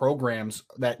now, and programs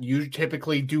that you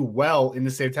typically do well in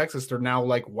the state of Texas. They're now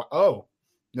like, oh,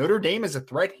 Notre Dame is a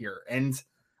threat here. And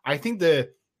I think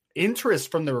the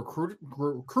interest from the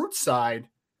recruit side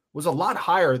was a lot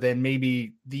higher than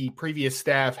maybe the previous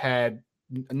staff had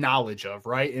knowledge of,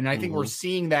 right? And I think we're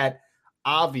seeing that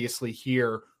obviously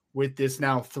here with this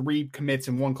now 3 commits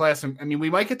in one class. I mean, we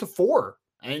might get to 4.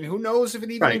 And who knows if it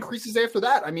even increases after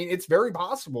that. I mean, it's very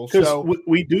possible. So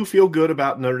we do feel good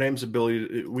about Notre Dame's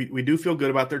ability. We do feel good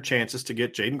about their chances to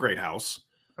get Jaden Greathouse,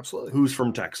 absolutely, who's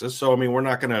from Texas. So I mean, we're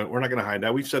not gonna hide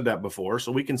that. We've said that before,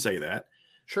 so we can say that.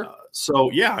 Sure. So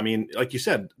yeah, I mean, like you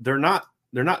said, they're not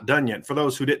done yet. For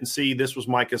those who didn't see, this was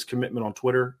Micah's commitment on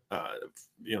Twitter.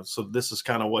 So this is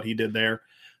kind of what he did there.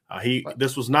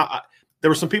 This was not. There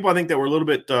were some people I think that were a little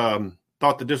bit.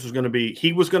 Thought that this was going to be,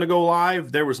 he was going to go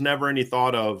live. There was never any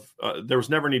thought of, there was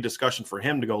never any discussion for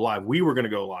him to go live. We were going to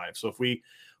go live. So if we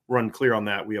were unclear on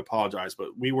that, we apologize, but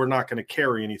we were not going to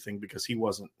carry anything because he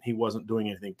wasn't doing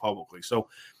anything publicly. So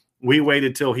we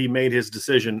waited till he made his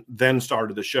decision, then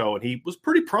started the show. And he was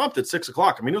pretty prompt at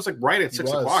 6:00. I mean, it was like right at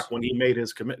 6:00 when he made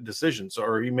his commit decision. So,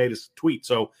 or he made his tweet.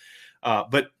 So,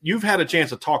 but you've had a chance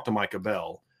to talk to Micah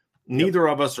Bell. Neither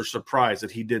of us are surprised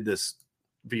that he did this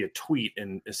via tweet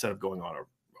instead of going on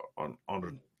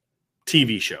a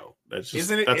TV show. That's just,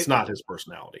 that's not his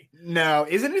personality. No,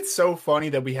 isn't it so funny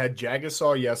that we had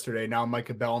Jagasaw yesterday, now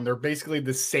Micah Bell, and they're basically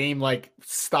the same like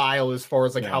style as far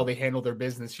as like how they handle their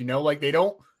business. Like they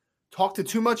don't talk to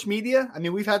too much media. I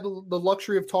mean, we've had the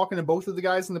luxury of talking to both of the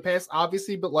guys in the past,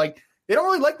 obviously, but like they don't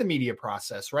really like the media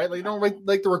process, right? Like they don't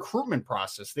like the recruitment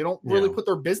process. They don't really put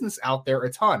their business out there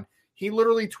a ton. He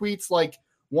literally tweets like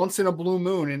once in a blue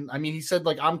moon. And I mean, he said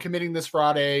like, I'm committing this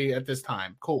Friday at this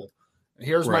time. Cool.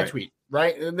 Here's my tweet.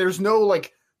 Right. And there's no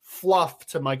like fluff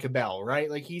to Micah Bell, right?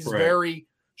 Like he's very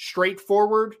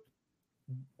straightforward,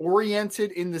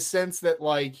 oriented in the sense that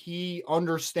like he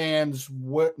understands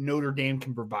what Notre Dame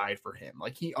can provide for him.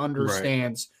 Like he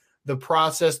understands the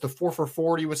process. The 4 for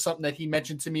 40 was something that he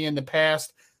mentioned to me in the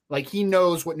past. Like he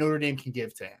knows what Notre Dame can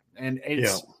give to him. And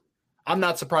I'm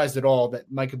not surprised at all that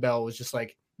Micah Bell was just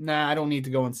like, nah, I don't need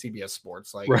to go on CBS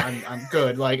Sports. Like I'm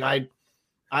good. Like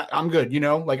I'm good.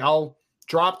 Like I'll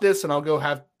drop this and I'll go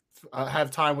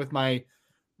have time with my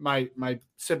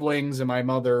siblings and my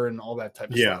mother and all that type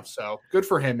of stuff. So good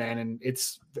for him, man. And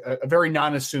it's a very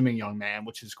non-assuming young man,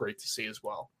 which is great to see as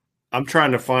well. I'm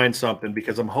trying to find something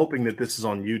because I'm hoping that this is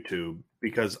on YouTube,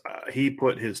 because he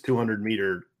put his 200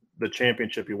 meter, the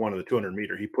championship he won in the 200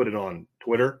 meter, he put it on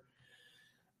Twitter,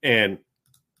 and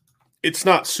it's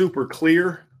not super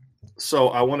clear. So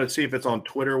I want to see if it's on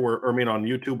Twitter on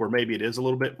YouTube, where maybe it is a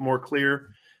little bit more clear.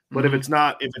 But if it's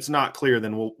not clear,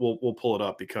 then we'll pull it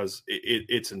up, because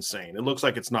it's insane. It looks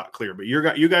like it's not clear, but you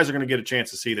guys are going to get a chance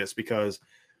to see this, because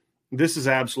this is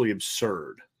absolutely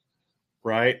absurd,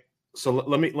 right? So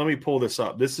let me pull this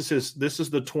up. This is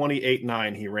the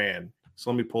 28.9 he ran.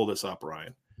 So let me pull this up,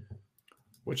 Ryan.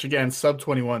 Which again, sub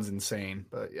 21 is insane,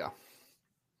 but yeah.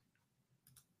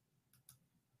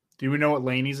 Do we know what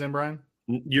lane he's in, Brian?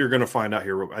 You're going to find out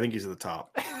here. I think he's at the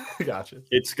top. Gotcha.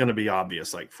 It's going to be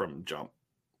obvious, like from jump.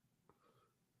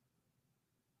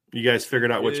 You guys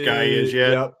figured out which guy he is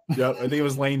yet? Yep. I think it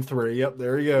was lane 3. Yep,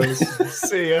 there he goes.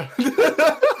 See ya.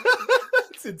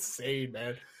 It's insane,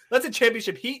 man. That's a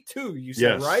championship heat too, you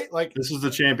said, right? Like this is the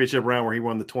championship round where he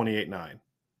won the 28.9.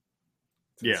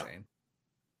 Insane.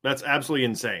 That's absolutely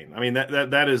insane. I mean,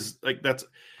 that is like,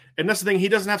 and that's the thing. He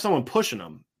doesn't have someone pushing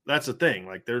him. That's the thing.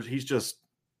 Like he's just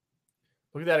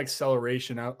Look at that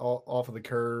acceleration off of the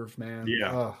curve, man.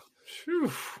 Yeah.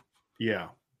 Oh, yeah.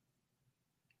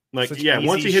 Like, such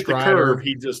once he hit the strider. curve,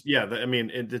 he just,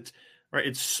 it's right.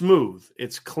 It's smooth.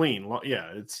 It's clean.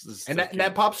 Yeah. And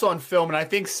that pops on film. And I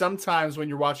think sometimes when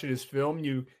you're watching his film,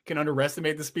 you can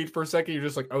underestimate the speed for a second. You're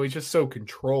just like, oh, he's just so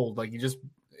controlled. Like it's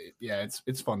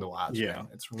fun to watch. Yeah. Man.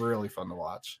 It's really fun to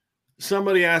watch.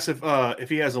 Somebody asked if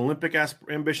he has Olympic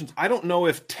ambitions. I don't know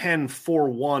if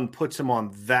 10-4-1 puts him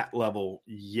on that level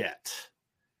yet.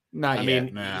 Not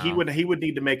yet. No. He would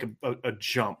need to make a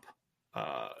jump.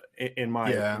 In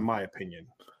my opinion,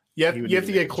 you have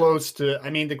to get close to. I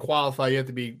mean, to qualify, you have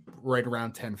to be right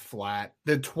around 10 flat.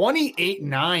 The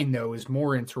 28.9 though is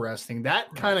more interesting.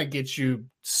 That kind of gets you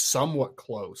somewhat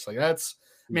close. Like that's.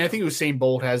 I mean, I think Usain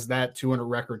Bolt has that 200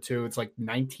 record too. It's like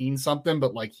 19 something,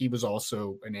 but like he was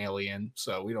also an alien,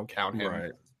 so we don't count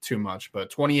him too much.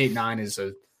 But 28.9 is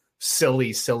a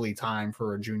silly time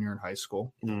for a junior in high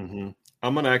school. Mm-hmm.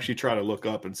 I'm gonna actually try to look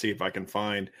up and see if I can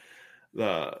find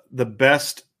the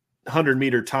best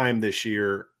 100-meter time this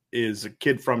year is a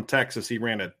kid from Texas. He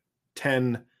ran a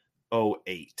 10:08.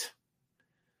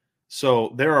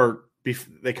 So they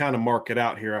kind of mark it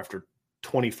out here after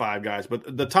 25 guys,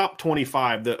 but the top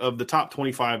 25 of the top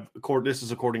 25, this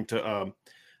is according to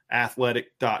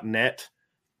athletic.net.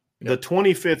 Yep. The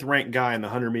 25th ranked guy in the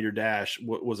 100-meter dash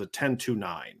was a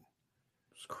 10:29.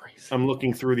 It's crazy. I'm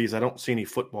looking through these. I don't see any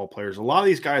football players. A lot of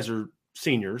these guys are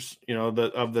seniors. Of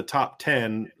the top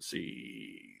 10,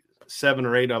 see 7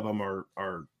 or 8 of them are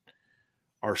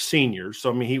seniors.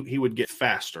 So I mean, he would get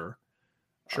faster.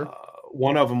 Sure.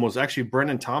 One of them was actually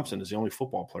Brennan Thompson is the only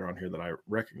football player on here that I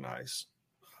recognize.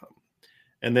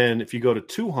 And then if you go to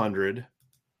 200,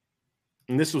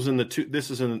 and this is in the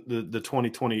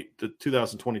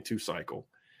 2022 cycle.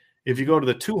 If you go to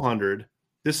the 200,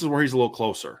 this is where he's a little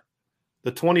closer.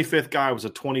 The 25th guy was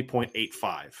a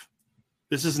 20.85.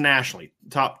 This is nationally,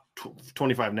 top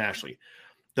 25 nationally.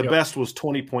 The best was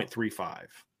 20.35.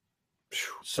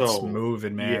 So that's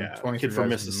moving, man. Yeah, kid from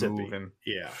Mississippi. Moving.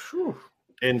 Yeah. Whew.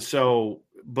 And so,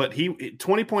 but he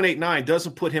 20.89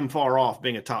 doesn't put him far off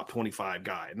being a top 25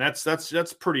 guy. And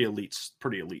that's pretty elite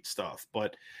stuff.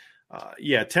 But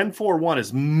 10-4-1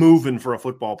 is moving for a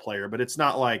football player, but it's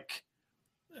not like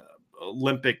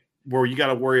Olympic where you got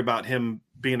to worry about him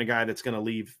being a guy that's going to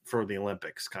leave for the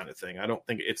Olympics kind of thing. I don't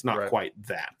think it's not quite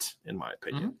that, in my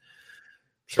opinion. Mm-hmm.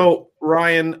 So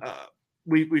Ryan,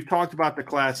 we've talked about the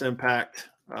class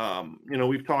impact.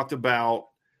 We've talked about,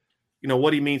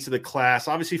 what he means to the class.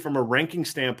 Obviously, from a ranking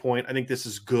standpoint, I think this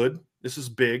is good. This is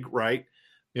big, right?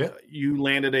 Yeah. You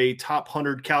landed a top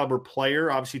 100 caliber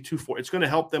player, obviously 2-4. It's going to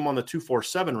help them on the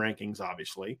 247 rankings,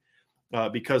 obviously,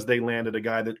 because they landed a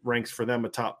guy that ranks for them a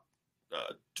top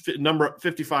number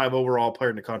 55 overall player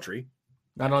in the country.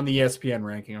 Not on the ESPN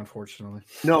ranking, unfortunately.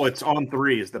 No, it's on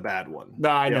 3 is the bad one. No,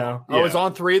 I know. Oh, it's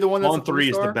on 3, the one that's on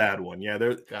 3 is the bad one. Yeah,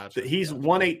 he's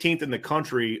 118th in the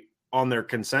country on their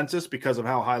consensus because of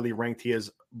how highly ranked he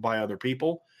is by other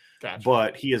people. Gotcha.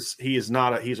 But he's a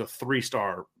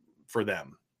 3-star for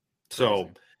them.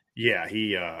 So yeah,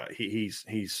 he's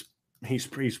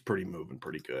pretty moving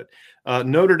pretty good.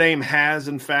 Notre Dame has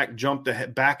in fact jumped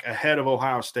back ahead of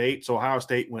Ohio State. So Ohio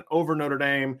State went over Notre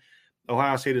Dame.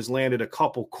 Ohio State has landed a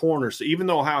couple corners. So even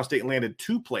though Ohio State landed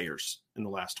 2 players in the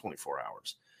last 24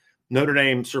 hours, Notre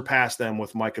Dame surpassed them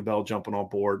with Micah Bell jumping on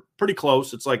board. Pretty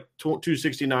close. It's like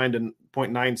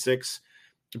 269.96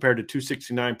 compared to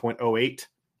 269.08.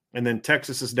 And then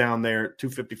Texas is down there,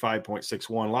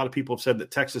 255.61. A lot of people have said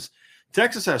that Texas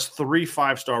has 3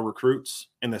 5-star recruits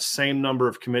and the same number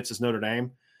of commits as Notre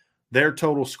Dame. Their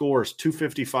total score is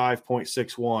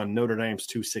 255.61. Notre Dame's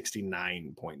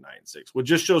 269.96, which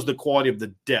just shows the quality of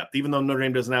the depth. Even though Notre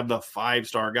Dame doesn't have the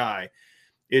 5-star guy,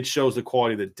 it shows the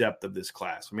quality of the depth of this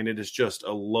class. I mean, it is just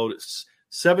a load.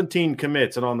 17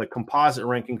 commits, and on the composite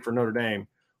ranking for Notre Dame,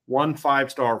 1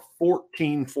 5-star,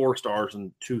 14 4-stars,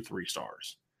 and 2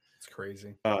 3-stars. It's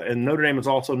crazy. And Notre Dame is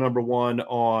also number 1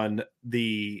 on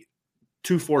the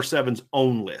 247's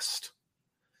own list.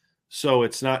 So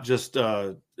it's not just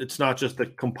the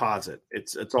composite.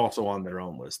 It's also on their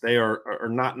own list. They are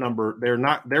not number. They're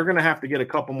going to have to get a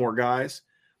couple more guys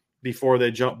before they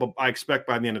jump. But I expect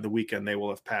by the end of the weekend they will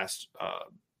have passed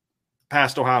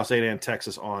Ohio State and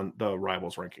Texas on the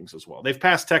rivals rankings as well. They've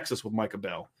passed Texas with Micah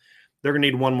Bell. They're going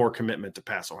to need one more commitment to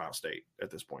pass Ohio State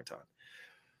at this point in time.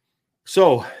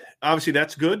 So obviously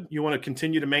that's good. You want to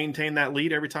continue to maintain that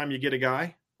lead every time you get a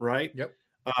guy, right? Yep.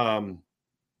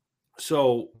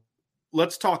 So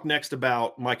let's talk next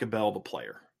about Micah Bell, the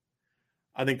player.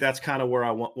 I think that's kind of where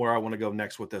I want to go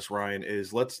next with this, Ryan,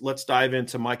 is let's dive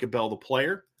into Micah Bell, the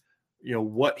player.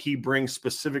 what he brings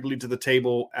specifically to the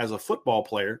table as a football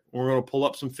player. We're going to pull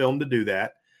up some film to do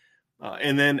that.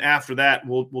 And then after that,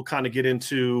 we'll kind of get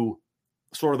into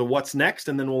sort of the what's next,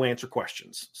 and then we'll answer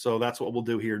questions. So that's what we'll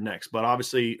do here next. But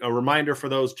obviously, a reminder for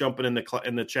those jumping in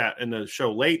the chat in the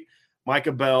show late: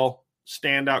 Micah Bell,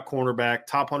 standout cornerback,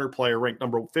 top 100 player, ranked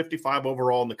number 55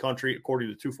 overall in the country according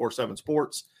to 247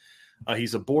 Sports.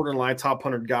 He's a borderline top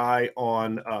 100 guy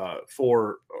on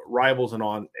for Rivals and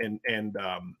on and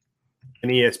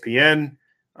ESPN.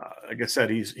 Like I said,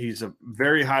 he's a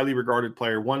very highly regarded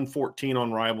player. 114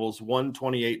 on Rivals,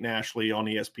 128 nationally on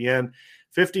ESPN,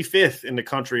 55th in the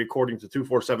country according to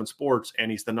 247 Sports, and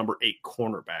he's the number 8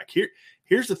 cornerback.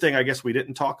 Here's the thing I guess we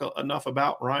didn't talk enough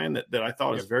about, Ryan, that I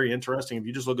thought is very interesting. If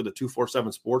you just look at the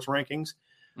 247 Sports rankings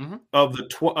of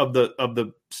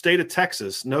the state of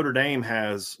Texas, Notre Dame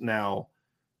has now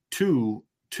two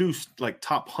like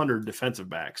top 100 defensive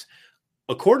backs.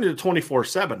 According to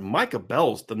 24/7, Micah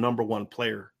Bell's the number 1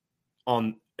 player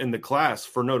in the class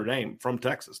for Notre Dame from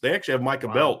Texas. They actually have Micah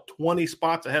Bell 20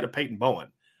 spots ahead of Peyton Bowen,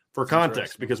 for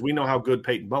context, because we know how good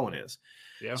Peyton Bowen is.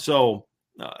 Yeah. So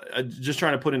just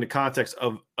trying to put into context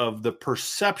of the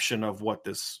perception of what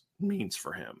this means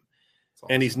for him.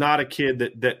 Awesome. And he's not a kid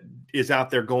that is out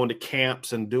there going to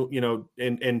camps and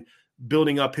and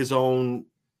building up his own,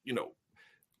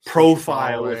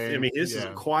 profile. This is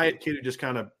a quiet kid who just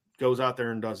kind of goes out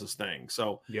there and does his thing.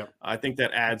 So I think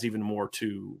that adds even more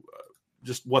to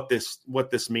just what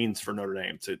this means for Notre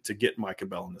Dame to get Micah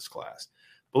Bell in this class.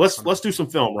 But let's do some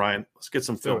film, Ryan. Let's get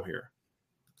some film here.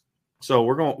 So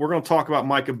we're going to talk about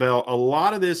Micah Bell. A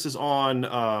lot of this is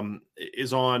on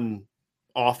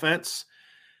offense.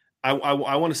 I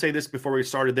want to say this before we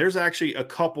started. There's actually a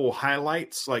couple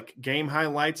highlights, like game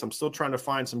highlights. I'm still trying to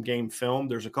find some game film.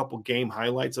 There's a couple game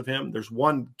highlights of him. There's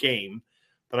one game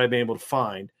that I've been able to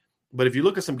find. But if you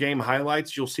look at some game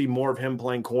highlights, you'll see more of him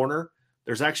playing corner.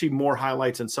 There's actually more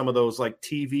highlights in some of those like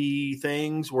TV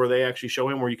things where they actually show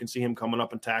him, where you can see him coming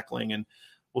up and tackling, and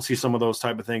we'll see some of those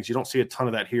type of things. You don't see a ton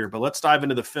of that here, but let's dive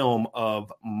into the film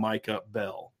of Micah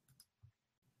Bell.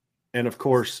 And of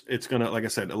course, it's going to, like I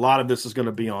said, a lot of this is going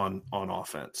to be on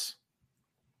offense.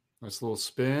 Nice little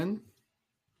spin.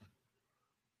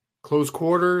 Close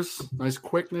quarters, nice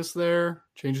quickness there.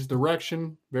 Changes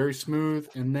direction, very smooth,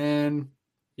 and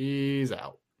he's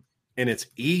out. And it's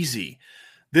easy.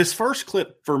 This is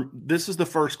the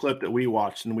first clip that we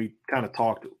watched, and we kind of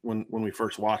talked when we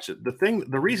first watched it.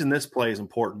 The reason this play is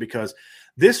important, because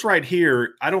this right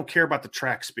here, I don't care about the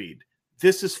track speed.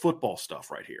 This is football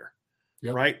stuff right here,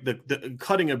 right? The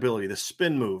cutting ability, the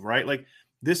spin move, right? Like,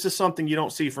 this is something you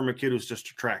don't see from a kid who's just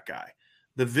a track guy.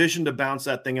 The vision to bounce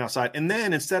that thing outside. And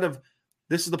then this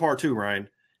is the part too, Ryan,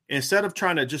 instead of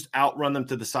trying to just outrun them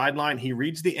to the sideline, he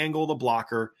reads the angle of the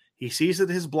blocker. He sees that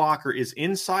his blocker is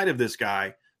inside of this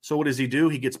guy. So what does he do?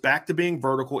 He gets back to being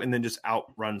vertical and then just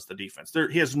outruns the defense.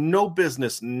 He has no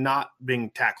business not being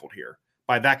tackled here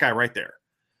by that guy right there.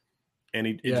 And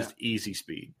it's just easy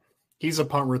speed. He's a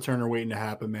punt returner waiting to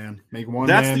happen, man. Make one.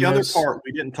 That's the other part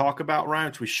we didn't talk about, Ryan,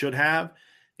 which we should have,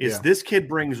 is this kid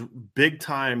brings big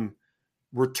time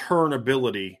return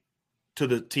ability to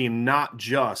the team, not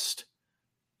just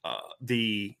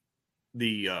the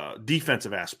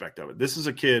defensive aspect of it. This is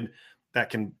a kid that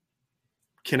can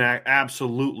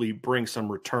absolutely bring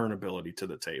some return ability to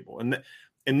the table.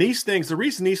 And these things, the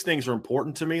reason these things are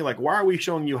important to me, like, why are we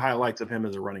showing you highlights of him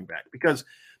as a running back? Because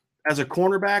as a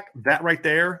cornerback, that right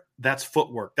there, that's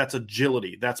footwork, that's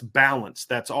agility, that's balance,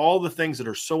 that's all the things that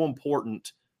are so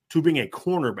important to being a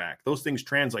cornerback. Those things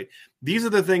translate. These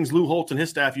are the things Lou Holtz and his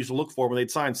staff used to look for when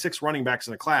they'd sign 6 running backs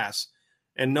in a class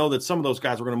and know that some of those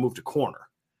guys were going to move to corner.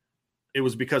 It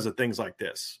was because of things like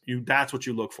this. That's what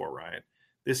you look for, Ryan.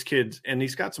 This kid, and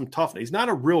he's got some toughness. He's not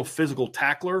a real physical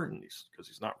tackler, and because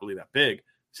he's not really that big.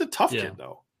 He's a tough kid,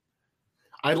 though.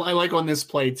 I like on this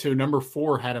play, too. Number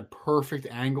 4 had a perfect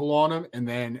angle on him, and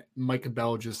then Micah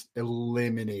Bell just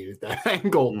eliminated that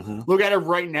angle. Mm-hmm. Look at it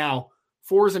right now.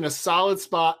 4's in a solid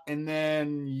spot, and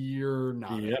then you're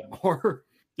not anymore.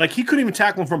 Like, he couldn't even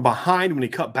tackle him from behind when he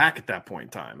cut back at that point in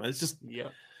time. It's just,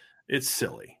 it's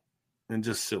silly, and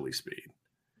just silly speed.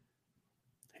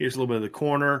 Here's a little bit of the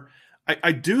corner.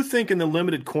 I do think in the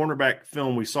limited cornerback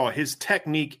film we saw, his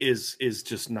technique is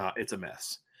just not – it's a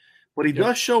mess. But he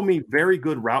does show me very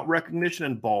good route recognition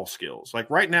and ball skills. Like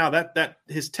right now, that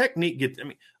his technique gets – I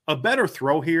mean, a better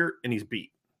throw here and he's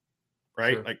beat,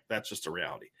 right? Sure. Like, that's just a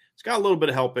reality. He's got a little bit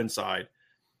of help inside.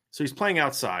 So he's playing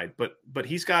outside, but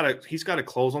he's got to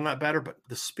close on that better. But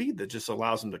the speed that just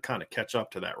allows him to kind of catch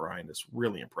up to that, Ryan, is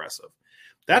really impressive.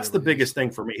 That's the biggest thing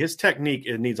for me. His technique,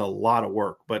 it needs a lot of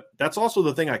work, but that's also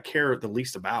the thing I care the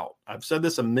least about. I've said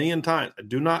this a million times. I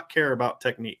do not care about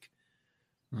technique.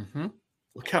 Mm-hmm.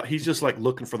 Look how he's just like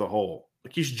looking for the hole.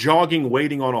 Like he's jogging,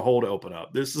 waiting on a hole to open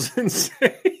up. This is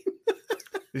insane.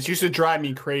 This used to drive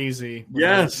me crazy.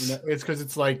 Yes. It's because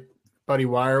it's like, buddy,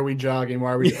 why are we jogging?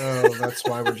 Why are we? Oh, that's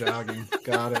why we're jogging.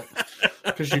 Got it.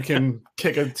 Because you can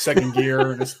kick a second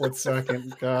gear in a split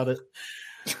second. Got it.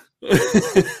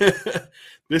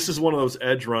 This is one of those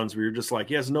edge runs where you're just like,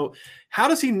 how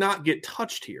does he not get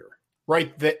touched here?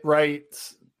 Right.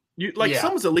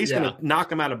 Someone's at least going to knock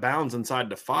him out of bounds inside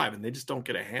the 5, and they just don't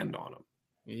get a hand on him.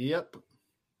 Yep.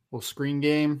 Little screen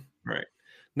game. Right.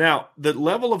 Now,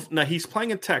 he's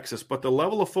playing in Texas, but the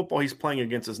level of football he's playing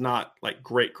against is not like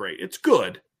great. It's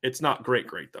good. It's not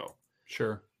great though.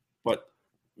 Sure. But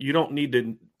you don't need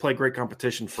to play great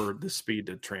competition for the speed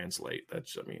to translate.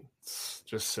 It's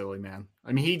just silly, man.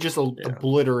 I mean, he just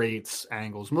obliterates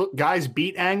angles. Guys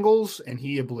beat angles, and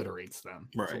he obliterates them.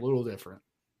 Right. It's a little different.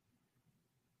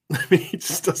 I mean, he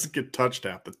just doesn't get touched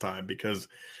half the time because,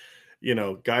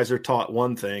 guys are taught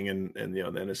one thing, and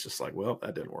then it's just like, well,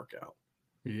 that didn't work out.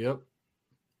 Yep.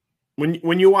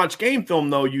 When you watch game film,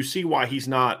 though, you see why he's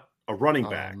not a running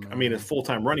back. No. I mean, a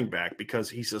full-time running back, because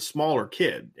he's a smaller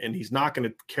kid and he's not going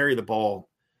to carry the ball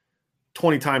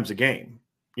 20 times a game.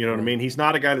 You know what I mean? He's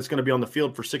not a guy that's going to be on the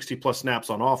field for 60-plus snaps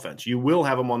on offense. You will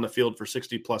have him on the field for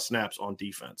 60-plus snaps on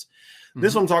defense. Mm-hmm. This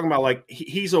is what I'm talking about. Like,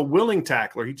 he's a willing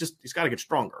tackler. He's got to get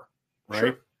stronger, right?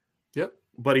 Sure. Yep.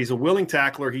 But he's a willing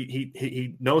tackler.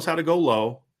 He knows how to go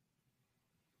low.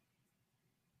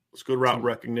 It's good route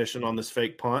recognition on this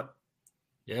fake punt.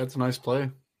 Yeah, it's a nice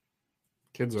play.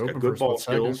 Kid's open good for ball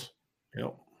skills.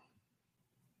 Yep.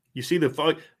 You see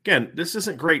again, this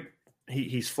isn't great.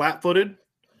 He's flat-footed,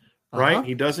 right? Uh-huh.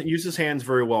 He doesn't use his hands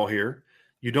very well here.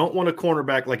 You don't want a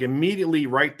cornerback like immediately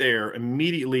right there,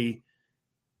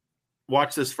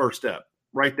 watch this first step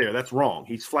right there. That's wrong.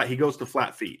 He's flat. He goes to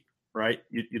flat feet, right?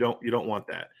 You don't want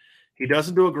that. He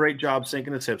doesn't do a great job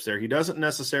sinking his hips there. He doesn't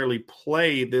necessarily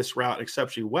play this route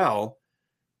exceptionally well,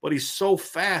 but he's so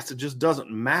fast it just doesn't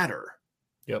matter.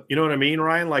 Yep. You know what I mean,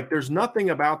 Ryan? Like, there's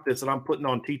nothing about this that I'm putting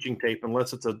on teaching tape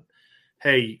unless it's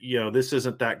this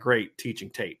isn't that great teaching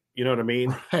tape. You know what I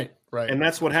mean? Right. And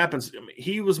that's what happens. I mean,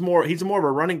 he's more of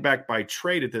a running back by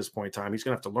trade at this point in time. He's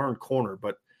going to have to learn corner,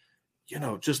 but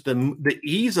just the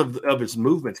ease of his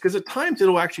movements, because at times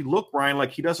it'll actually look, Ryan,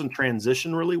 like he doesn't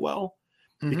transition really well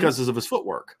because of his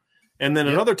footwork. And then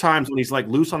at other times when he's like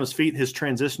loose on his feet, his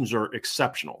transitions are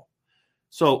exceptional.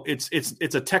 So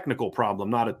it's a technical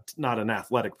problem, not an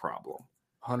athletic problem.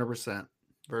 100%.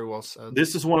 Very well said.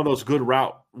 This is one of those good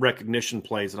route recognition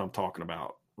plays that I'm talking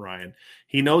about, Ryan.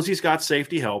 He knows he's got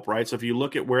safety help, right? So if you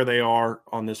look at where they are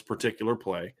on this particular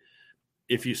play,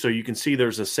 you can see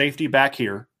there's a safety back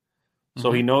here.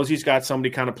 So he knows he's got somebody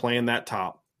kind of playing that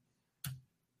top.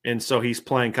 And so he's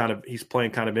playing kind of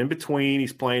in between.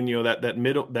 He's playing, that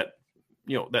middle,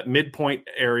 that midpoint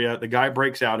area. The guy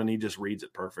breaks out and he just reads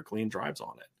it perfectly and drives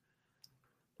on it.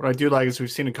 What I do like is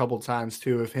we've seen a couple of times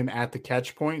too of him at the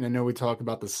catch point. And I know we talk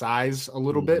about the size a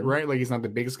little bit, right? Like he's not the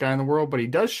biggest guy in the world, but he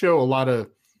does show a lot of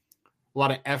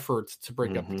effort to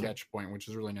break up the catch point, which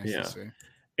is really nice to see.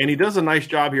 And he does a nice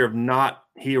job here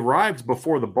he arrives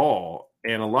before the ball,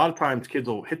 and a lot of times kids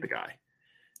will hit the guy.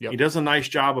 Yep. He does a nice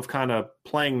job of kind of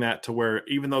playing that to where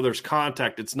even though there's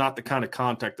contact, it's not the kind of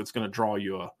contact that's going to draw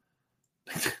you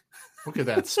Look at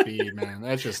that speed, man.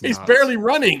 That's just he's nuts. barely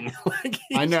running.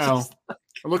 I know.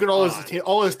 Look at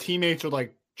all his teammates are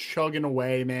like chugging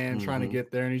away, man, trying to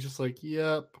get there, and he's just like,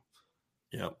 "Yep."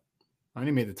 And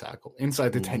he made the tackle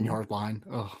inside the 10-yard line.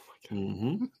 Oh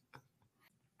my god.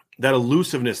 That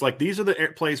elusiveness, like these are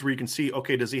the plays where you can see,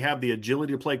 okay, does he have the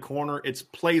agility to play corner? It's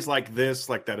plays like this,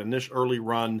 like that initial early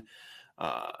run,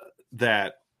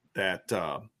 that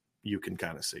you can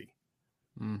kind of see.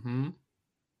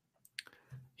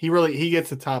 He gets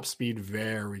the top speed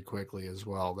very quickly as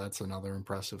well. That's another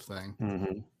impressive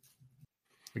thing.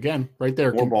 Again, right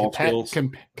there,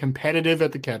 competitive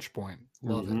at the catch point.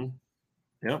 Love it.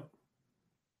 Yep.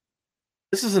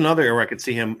 This is another area where I could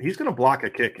see him. He's going to block a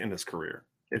kick in his career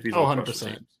if he's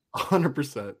 100%.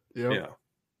 100%. Yep. Yeah.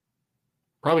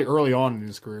 Probably early on in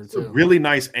his career too. A really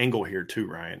nice angle here too,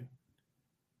 Ryan.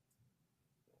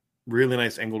 Really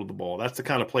nice angle to the ball. That's the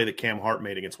kind of play that Cam Hart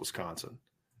made against Wisconsin.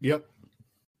 Yep.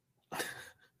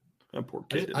 That poor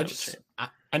kid.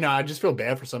 I know. I just feel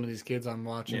bad for some of these kids I'm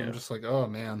watching. Yeah. I'm just like, oh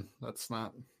man, it's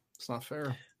not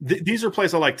fair. These are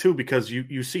plays I like too because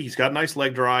you see he's got a nice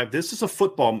leg drive. This is a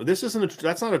football.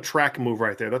 That's not a track move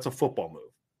right there. That's a football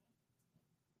move.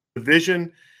 The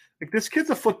vision, Like, this kid's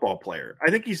a football player.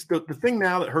 I think he's the thing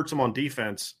now that hurts him on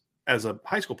defense as a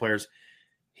high school player is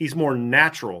he's more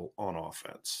natural on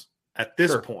offense at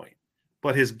this point.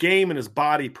 But his game and his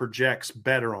body projects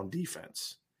better on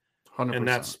defense. 100%. And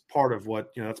that's part of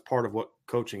what, that's part of what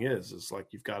coaching is like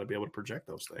you've got to be able to project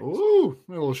those things. Ooh,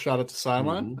 a little shot at the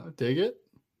sideline. I dig it.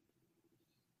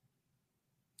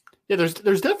 Yeah, there's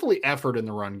definitely effort in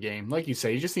the run game. Like you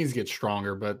say, he just needs to get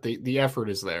stronger, but the effort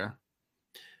is there.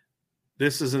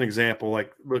 This is an example.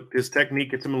 Like, look, his technique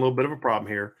gets him a little bit of a problem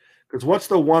here. Because what's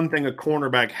the one thing a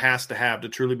cornerback has to have to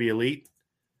truly be elite?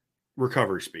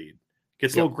 Recovery speed.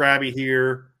 Gets a little grabby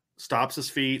here, stops his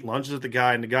feet, lunges at the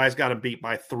guy, and the guy's got him beat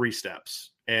by 3 steps.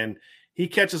 And he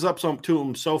catches up to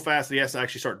him so fast that he has to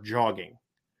actually start jogging.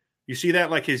 You see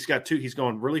that? Like, he's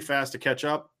going really fast to catch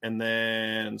up and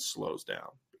then slows down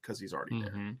because he's already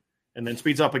there. And then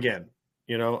speeds up again.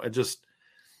 It just –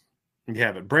 you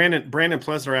have it. Brandon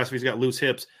Plesner asked if he's got loose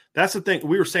hips. That's the thing.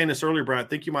 We were saying this earlier, Brad. I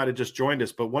think you might have just joined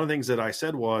us, but one of the things that I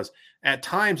said was at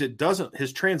times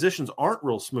his transitions aren't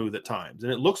real smooth at times.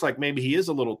 And it looks like maybe he is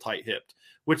a little tight-hipped,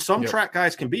 which some track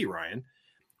guys can be, Ryan.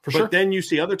 But then you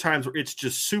see other times where it's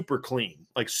just super clean,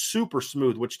 like super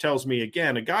smooth, which tells me,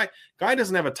 again, a guy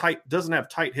doesn't have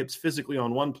tight hips physically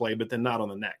on one play, but then not on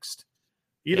the next.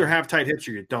 You either have tight hips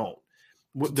or you don't.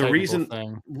 The reason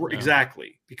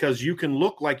exactly, because you can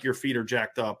look like your feet are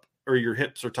jacked up or your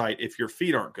hips are tight if your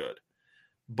feet aren't good.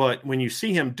 But when you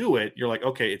see him do it, you're like,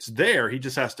 okay, it's there. He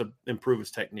just has to improve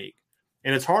his technique.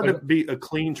 And it's hard to be a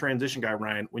clean transition guy,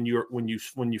 Ryan, when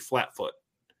you flat foot.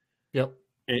 Yep.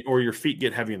 Or your feet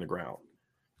get heavy in the ground.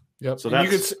 Yep. So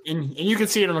you can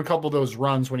see it on a couple of those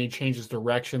runs when he changes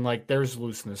direction. Like, there's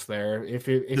looseness there. If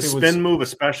the spin move,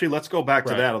 especially, let's go back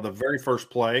to that on the very first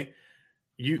play.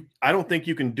 I don't think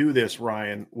you can do this,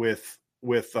 Ryan, with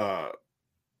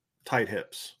tight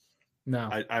hips. No,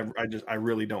 I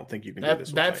really don't think you can do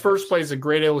this. That first play is a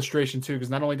great illustration too,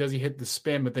 because not only does he hit the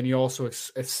spin, but then he also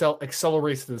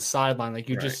accelerates to the sideline. Like,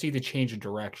 you just see the change of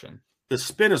direction. The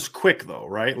spin is quick though,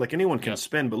 right? Like, anyone can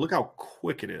spin, but look how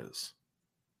quick it is.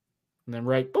 And then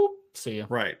boop, see you.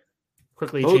 Right.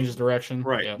 Quickly he changes direction.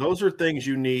 Right. Yeah. Those are things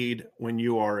you need when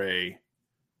you are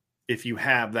if you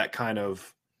have that kind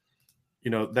of,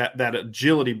 that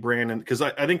agility, Brandon, because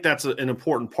I think that's an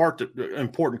important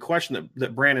important question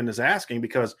that Brandon is asking,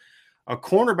 because a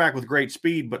cornerback with great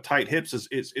speed but tight hips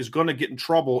is going to get in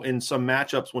trouble in some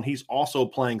matchups when he's also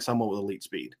playing someone with elite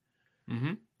speed.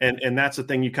 Mm-hmm. And that's the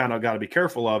thing you kind of got to be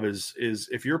careful of is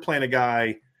if you're playing a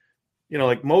guy,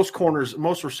 like most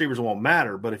receivers won't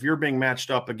matter, but if you're being matched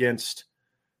up against,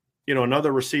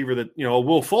 another receiver that, a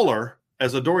Will Fuller,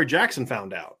 as Adoree Jackson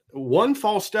found out, one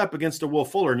false step against a Will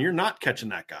Fuller and you're not catching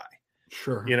that guy.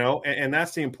 Sure. And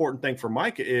that's the important thing for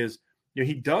Micah is,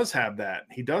 he does have that.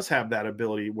 He does have that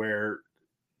ability where,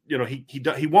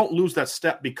 he won't lose that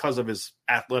step because of his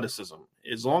athleticism,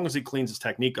 as long as he cleans his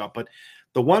technique up. But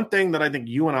the one thing that I think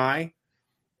you and I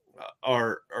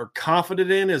are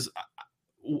confident in is,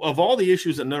 of all the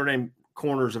issues that Notre Dame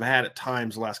corners have had at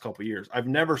times the last couple of years, I've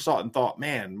never saw it and thought,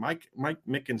 man, Mike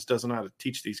Mickens doesn't know how to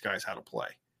teach these guys how to play.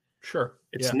 Sure.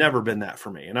 It's never been that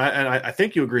for me. And I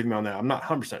think you agree with me on that. I'm not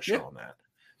 100% sure on that.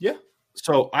 Yeah.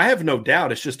 So I have no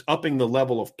doubt it's just upping the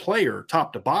level of player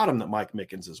top to bottom that Mike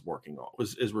Mickens is working on,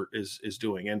 is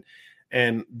doing.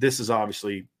 And this is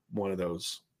obviously one of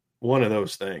those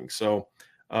things. So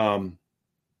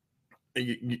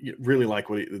you really like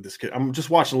this kid. I'm just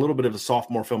watching a little bit of the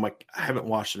sophomore film. I haven't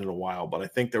watched it in a while, but I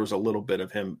think there was a little bit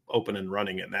of him open and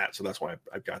running in that. So that's why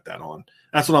I've got that on.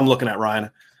 That's what I'm looking at, Ryan.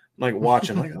 Like,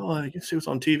 watching, like, oh, I can see what's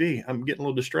on TV. I'm getting a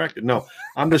little distracted. No,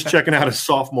 I'm just checking out his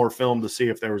sophomore film to see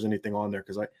if there was anything on there,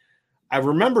 because I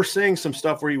remember seeing some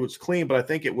stuff where he was clean, but I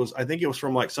think it was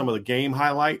from like some of the game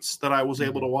highlights that I was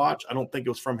able to watch. I don't think it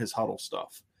was from his huddle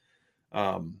stuff.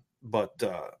 But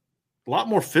a lot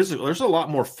more physical. There's a lot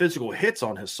more physical hits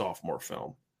on his sophomore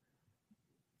film.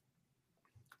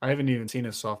 I haven't even seen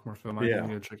his sophomore film. I need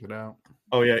to check it out.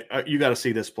 Oh yeah, you got to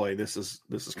see this play. This is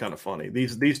kind of funny.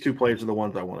 These two plays are the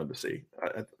ones I wanted to see.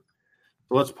 So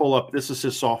let's pull up. This is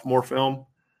his sophomore film.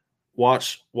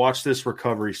 Watch this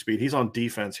recovery speed. He's on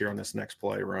defense here on this next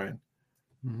play, Ryan.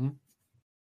 Mm-hmm.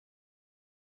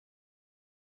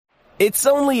 It's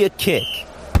only a kick,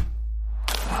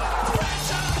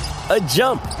 a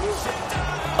jump,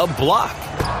 a block.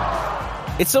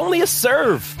 It's only a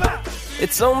serve.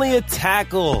 It's only a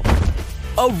tackle,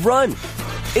 a run.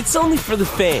 It's only for the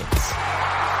fans.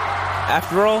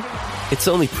 After all, it's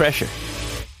only pressure.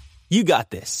 You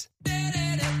got this.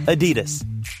 Adidas.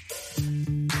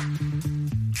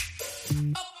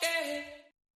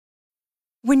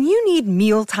 When you need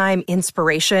mealtime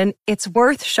inspiration, it's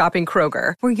worth shopping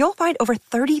Kroger, where you'll find over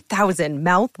 30,000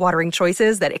 mouth-watering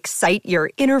choices that excite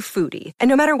your inner foodie. And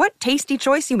no matter what tasty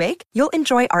choice you make, you'll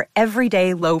enjoy our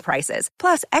everyday low prices,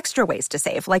 plus extra ways to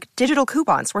save, like digital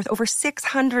coupons worth over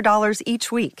 $600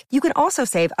 each week. You can also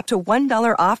save up to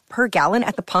 $1 off per gallon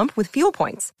at the pump with fuel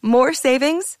points. More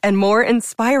savings and more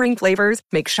inspiring flavors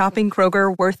make shopping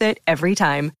Kroger worth it every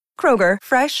time. Kroger,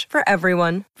 fresh for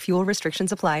everyone. Fuel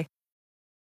restrictions apply.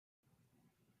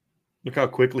 Look how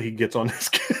quickly he gets on this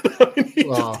kid. I mean, he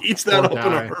just eats that up in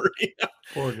a hurry.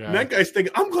 Poor guy. And that guy's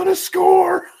thinking, I'm going to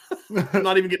score. I'm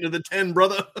not even getting to the 10,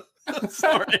 brother.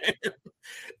 Sorry.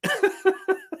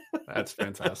 That's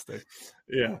fantastic.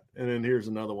 Yeah. And then here's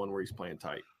another one where he's playing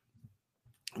tight.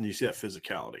 And you see that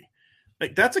physicality.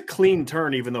 Like, that's a clean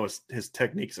turn, even though his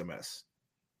technique's a mess.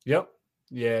 Yep.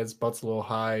 Yeah, his butt's a little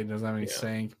high. Doesn't have any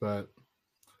sink, but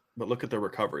look at the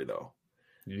recovery, though.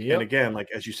 Yep. And again, like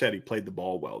as you said, he played the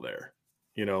ball well there.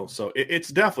 So it's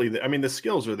definitely. The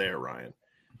skills are there, Ryan.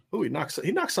 Oh, he knocked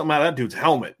something out of that dude's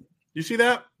helmet. You see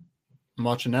that? I'm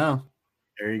watching now.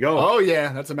 There you go. Oh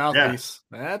yeah, that's a mouthpiece.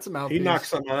 Yeah. That's a mouthpiece. He knocked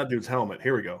something out of that dude's helmet.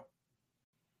 Here we go.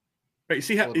 Right, you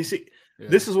see how you see. Yeah.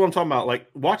 This is what I'm talking about. Like,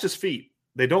 watch his feet.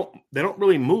 They don't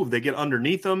really move. They get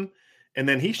underneath him, and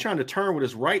then he's trying to turn with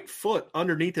his right foot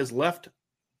underneath his left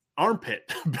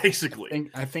armpit,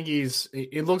 basically. I think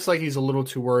it looks like he's a little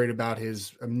too worried about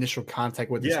his initial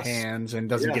contact with his hands and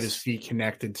doesn't get his feet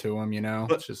connected to him,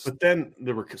 But then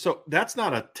so that's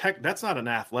not an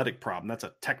athletic problem. That's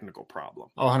a technical problem.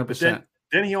 Oh, 100%.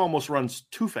 Then he almost runs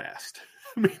too fast.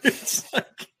 I mean, it's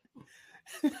like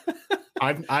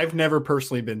I've never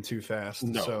personally been too fast,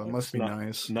 so it must be not,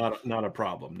 nice. Not a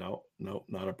problem. No,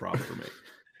 not a problem for me.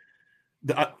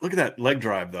 Look at that leg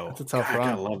drive, though. That's a tough run.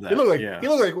 I love that.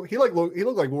 He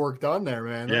looked like work done there,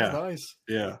 man. That's nice.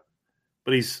 Yeah,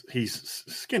 but he's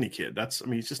skinny kid.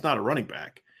 He's just not a running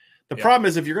back. The problem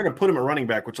is if you're going to put him at running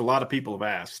back, which a lot of people have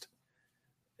asked,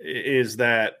 is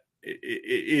that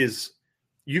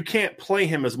you can't play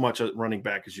him as much at running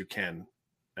back as you can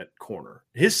at corner.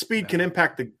 His speed can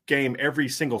impact the game every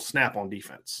single snap on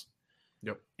defense.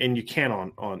 Yep, and you can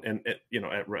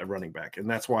at running back, and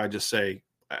that's why I just say.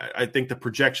 I think the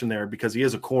projection there, because he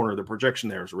is a corner, the projection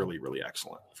there is really, really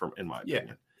excellent in my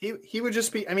opinion. He would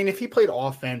just be, if he played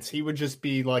offense, he would just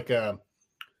be like a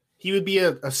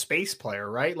space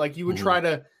player, right? Like you would try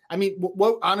to,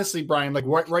 what honestly, Brian, like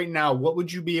right now, what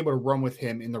would you be able to run with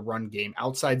him in the run game?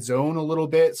 Outside zone a little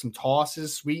bit, some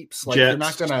tosses, sweeps. Like Jets, you're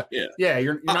not going to,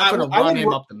 you're not going to run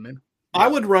him up the middle. I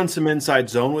would run some inside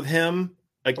zone with him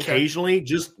occasionally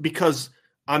just because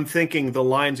I'm thinking the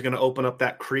line's going to open up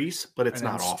that crease, but it's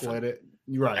not often. Split it.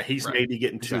 Right. He's maybe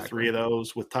getting 2-3 of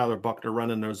those with Tyler Buckner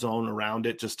running their zone around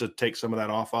it just to take some of that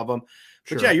off of him.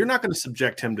 But you're not going to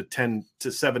subject him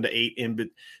to 7 to 8 in. But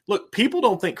look, people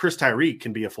don't think Chris Tyree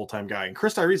can be a full-time guy, and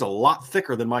Chris Tyree's a lot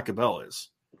thicker than Micah Bell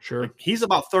is. Sure. Like, he's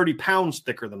about 30 pounds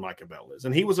thicker than Micah Bell is,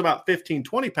 and he was about 15,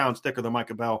 20 pounds thicker than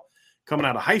Micah Bell coming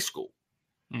out of high school.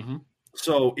 Mm-hmm.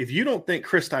 So if you don't think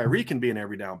Chris Tyree can be an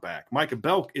every down back, Micah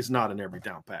Bell is not an every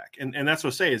down back. And that's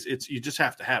what I say is you just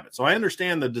have to have it. So I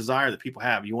understand the desire that people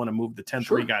have. You want to move the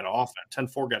 10-3 guy to offense,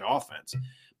 10-4 guy to offense.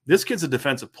 This kid's a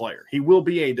defensive player. He will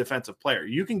be a defensive player.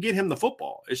 You can get him the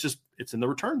football. It's in the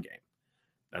return game.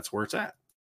 That's where it's at.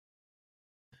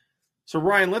 So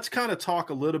Ryan, let's kind of talk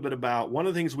a little bit about one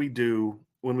of the things we do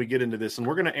when we get into this, and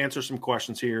we're going to answer some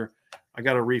questions here. I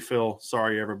got a refill.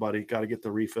 Sorry, everybody. Got to get the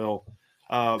refill.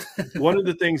 One of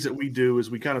the things that we do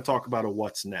is we kind of talk about a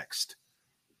what's next,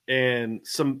 and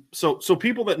so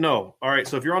people that know. All right,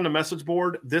 so if you're on the message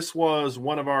board, this was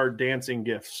one of our dancing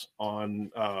gifts on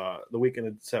the weekend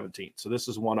of the 17th. So this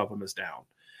is one of them is down.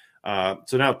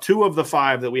 So now 2 of the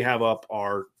 5 that we have up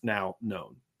are now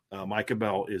known. Micah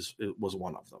Bell was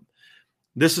one of them.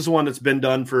 This is one that's been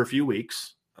done for a few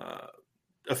weeks,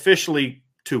 officially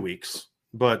 2 weeks,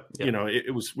 but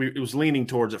it was leaning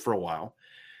towards it for a while.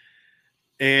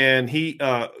 And he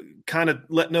kind of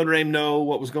let Notre Dame know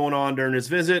what was going on during his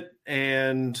visit,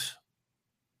 and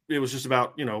it was just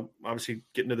about obviously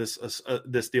getting to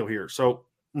this deal here. So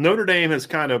Notre Dame has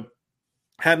kind of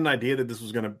had an idea that this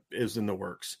is in the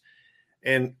works,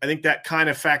 and I think that kind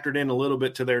of factored in a little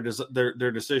bit to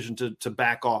their decision to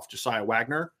back off Josiah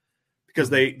Wagner, because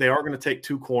they are going to take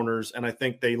 2 corners, and I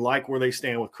think they like where they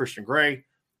stand with Christian Gray,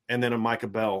 and then a Micah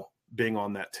Bell being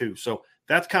on that too. So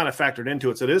that's kind of factored into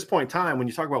it. So at this point in time, when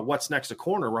you talk about what's next to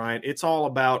corner, Ryan, it's all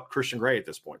about Christian Gray at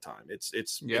this point in time.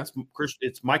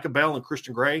 It's Micah Bell and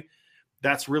Christian Gray.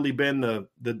 That's really been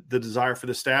the desire for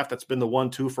the staff. That's been the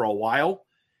 1-2 for a while.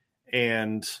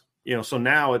 And So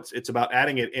now it's about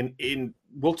adding it, and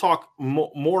we'll talk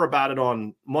more about it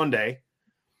on Monday.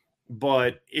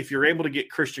 But if you're able to get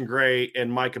Christian Gray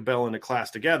and Micah Bell in a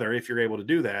class together, if you're able to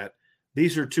do that,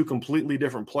 these are two completely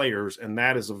different players, and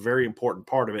that is a very important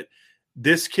part of it.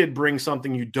 This kid brings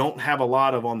something you don't have a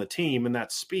lot of on the team, and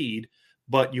that's speed,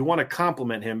 but you want to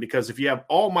complement him, because if you have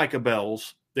all Micah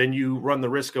Bells, then you run the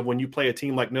risk of when you play a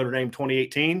team like Notre Dame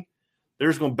 2018, they're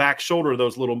just going to back shoulder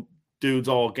those little dudes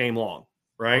all game long,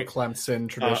 right? Or Clemson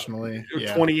traditionally.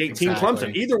 2018 exactly.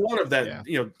 Clemson, either one of that,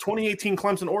 2018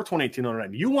 Clemson or 2018 Notre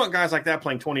Dame. You want guys like that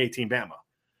playing 2018 Bama.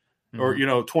 Or,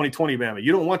 2020 Bama.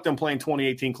 You don't want them playing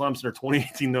 2018 Clemson or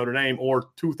 2018 Notre Dame or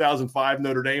 2005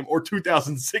 Notre Dame or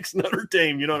 2006 Notre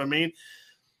Dame. You know what I mean?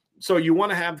 So you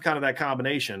want to have kind of that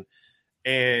combination.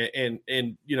 And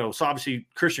so obviously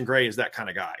Christian Gray is that kind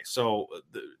of guy. So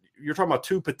you're talking about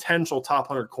two potential top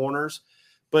 100 corners.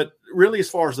 But really, as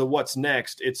far as the what's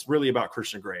next, it's really about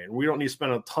Christian Gray. And we don't need to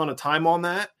spend a ton of time on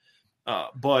that.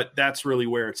 But that's really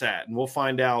where it's at. And we'll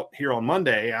find out here on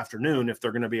Monday afternoon if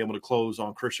they're going to be able to close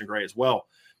on Christian Gray as well,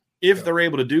 if they're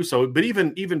able to do so. But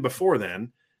even before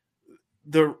then,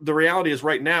 the reality is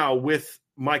right now with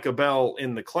Micah Bell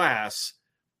in the class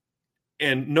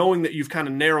and knowing that you've kind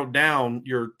of narrowed down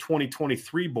your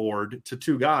 2023 board to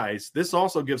two guys, this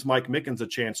also gives Mike Mickens a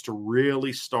chance to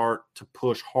really start to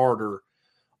push harder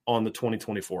on the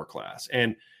 2024 class.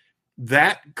 And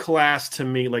that class, to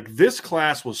me, like this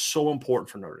class was so important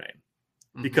for Notre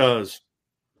Dame because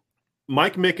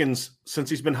Mike Mickens, since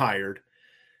he's been hired,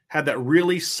 had that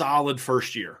really solid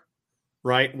first year,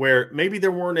 right? Where maybe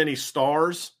there weren't any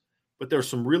stars, but there's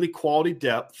some really quality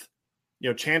depth.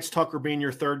 Chance Tucker being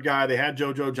your third guy. They had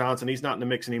JoJo Johnson. He's not in the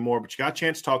mix anymore, but you got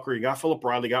Chance Tucker. You got Philip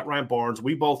Riley, got Ryan Barnes.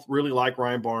 We both really like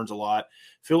Ryan Barnes a lot.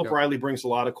 Philip Riley brings a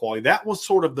lot of quality. That was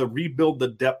sort of the rebuild the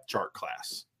depth chart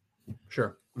class.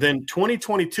 Sure. Then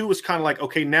 2022 was kind of like,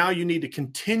 okay, now you need to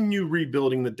continue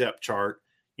rebuilding the depth chart.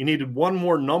 You needed one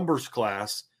more numbers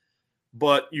class,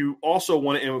 but you also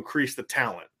want to increase the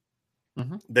talent.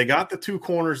 They got the two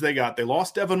corners they got. They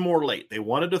lost Devin Moore late. They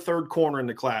wanted a third corner in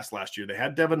the class last year. They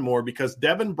had Devin Moore because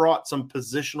Devin brought some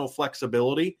positional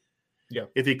flexibility. Yeah.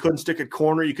 If he couldn't stick a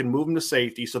corner, you can move him to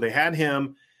safety. So they had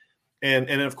him.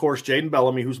 And of course, Jaden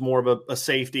Bellamy, who's more of a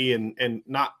safety and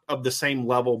not of the same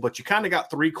level, but you kind of got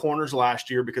three corners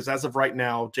last year because as of right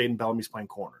now, Jaden Bellamy's playing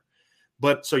corner.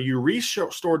 But so you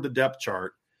restored the depth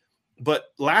chart, but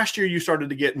last year you started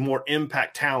to get more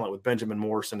impact talent with Benjamin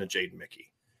Morrison and Jaden Mickey.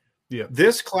 Yeah.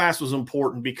 This class was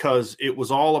important because it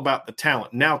was all about the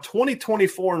talent. Now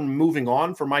 2024 and moving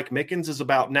on for Mike Mickens is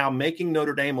about now making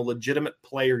Notre Dame a legitimate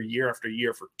player year after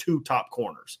year for two top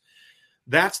corners.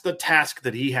 That's the task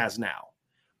that he has now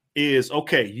is,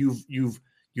 okay, you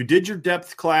did your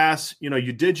depth class,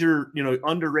 you did your,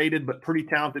 underrated but pretty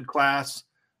talented class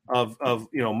of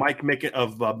Mike Mickens,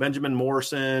 of Benjamin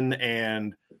Morrison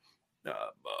and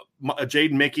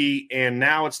Jaden Mickey. And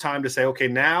now it's time to say, okay,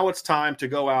 now it's time to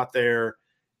go out there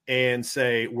and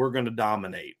say, we're going to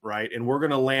dominate, right? And we're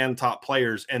going to land top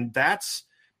players. And that's,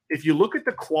 if you look at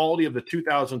the quality of the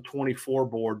 2024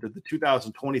 board to the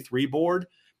 2023 board,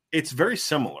 it's very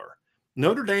similar.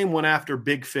 Notre Dame went after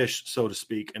big fish, so to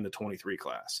speak, in the 23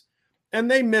 class. And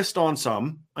they missed on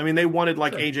some. I mean, they wanted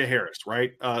like AJ Harris,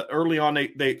 right? Early on,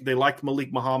 they liked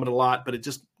Malik Muhammad a lot, but it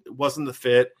just wasn't the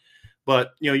fit.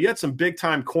 But, you had some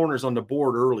big-time corners on the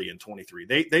board early in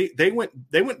 23. They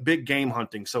went big game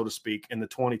hunting, so to speak, in the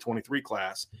 2023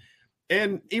 class.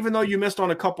 And even though you missed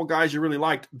on a couple guys you really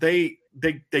liked, they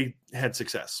had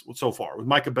success so far. With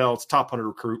Micah Bell, it's top 100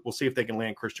 recruit. We'll see if they can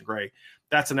land Christian Gray.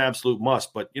 That's an absolute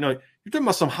must. But, you're talking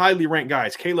about some highly ranked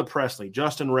guys, Caleb Presley,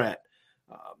 Justin Rhett.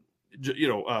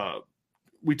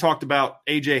 We talked about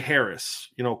A.J. Harris,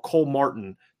 Cole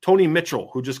Martin, Tony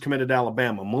Mitchell, who just committed to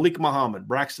Alabama, Malik Muhammad,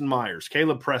 Braxton Myers,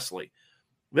 Caleb Presley.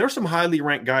 There's some highly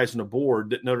ranked guys on the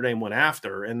board that Notre Dame went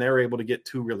after, and they're able to get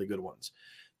two really good ones.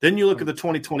 Then you look at the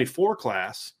 2024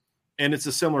 class, and it's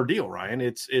a similar deal, Ryan.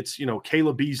 It's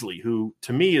Caleb Beasley, who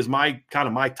to me is my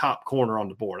top corner on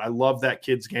the board. I love that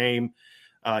kid's game.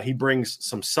 He brings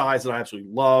some size that I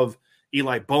absolutely love.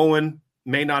 Eli Bowen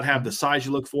may not have the size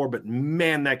you look for, but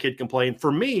man, that kid can play. And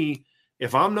for me,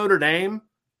 if I'm Notre Dame,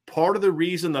 part of the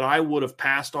reason that I would have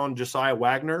passed on Josiah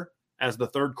Wagner as the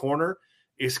third corner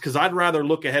is because I'd rather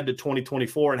look ahead to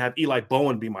 2024 and have Eli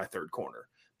Bowen be my third corner.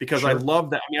 Because I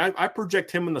love that. I mean, I project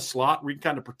him in the slot. We can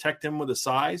kind of protect him with his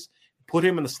size, put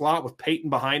him in the slot with Peyton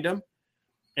behind him,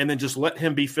 and then just let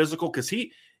him be physical because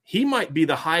he might be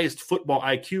the highest football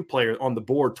IQ player on the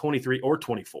board, 23 or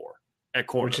 24 at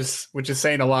corner. Which is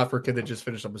saying a lot for a kid that just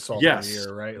finished up a sophomore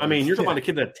year, right? I mean, you're talking about a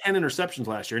kid that had 10 interceptions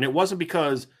last year, and it wasn't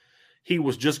because he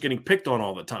was just getting picked on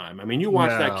all the time. I mean, you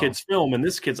watch that kid's film, and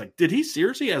this kid's like, did he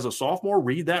seriously, as a sophomore,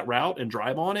 read that route and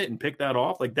drive on it and pick that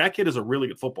off? Like, that kid is a really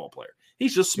good football player.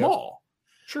 He's just small.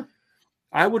 Yep. Sure.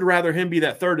 I would rather him be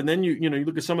that third. And then you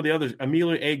look at some of the others.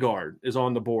 Emilio Agard is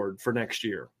on the board for next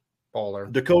year.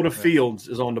 Baller. Dakota Fields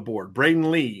is on the board.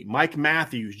 Braden Lee, Mike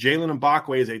Matthews, Jalen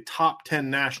Mbakwe is a top 10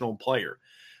 national player.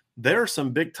 There are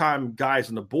some big-time guys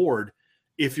on the board.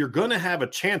 If you're going to have a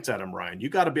chance at them, Ryan, you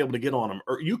got to be able to get on them.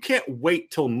 Or you can't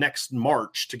wait till next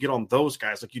March to get on those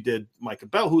guys like you did Micah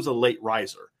Bell, who's a late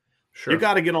riser. Sure. You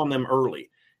got to get on them early.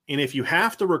 And if you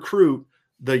have to recruit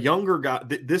the younger guy,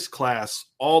 this class,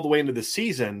 all the way into the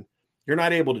season, you're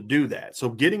not able to do that. So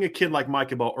getting a kid like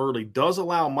Micah Bell early does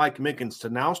allow Mike Mickens to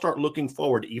now start looking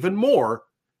forward even more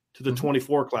to the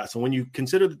 24 class. And when you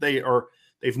consider that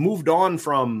they've moved on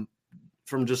from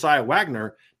Josiah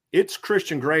Wagner, it's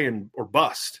Christian Gray or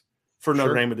bust for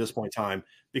Notre Dame at this point in time,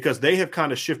 because they have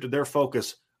kind of shifted their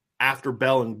focus after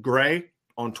Bell and Gray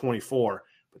on 24.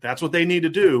 But that's what they need to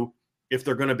do if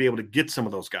they're going to be able to get some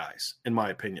of those guys, in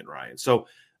my opinion, Ryan. So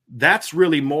that's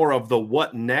really more of the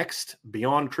what next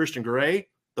beyond Christian Gray.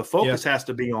 The focus has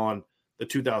to be on the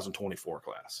 2024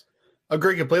 class.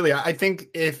 Agree completely. I think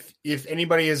if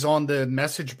anybody is on the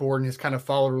message board and has kind of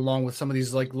followed along with some of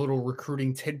these like little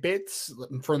recruiting tidbits,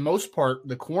 for the most part,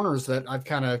 the corners that I've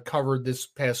kind of covered this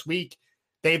past week,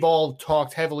 they've all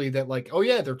talked heavily that like, oh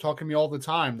yeah, they're talking to me all the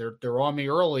time. They're on me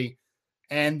early.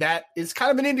 And that is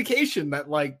kind of an indication that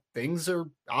like things are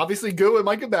obviously good with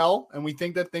Micah Bell. And we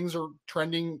think that things are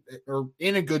trending or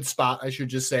in a good spot, I should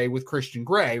just say, with Christian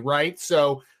Gray. Right.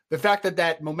 So the fact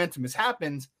that momentum has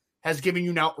happened has given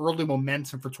you now early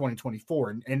momentum for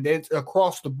 2024. And it's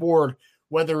across the board,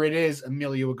 whether it is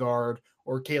Emilio Agard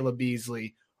or Caleb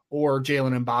Beasley or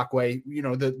Jalen Mbakwe,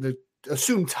 the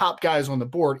assumed top guys on the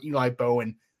board, Eli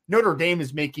Bowen. Notre Dame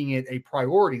is making it a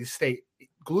priority to stay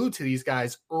glued to these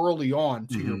guys early on,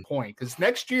 to your point. Because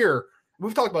next year,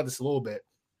 we've talked about this a little bit,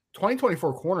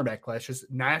 2024 cornerback class just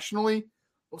nationally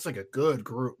looks like a good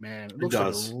group, man. It looks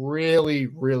like a really,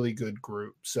 really good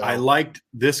group. So I liked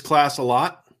this class a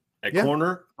lot. At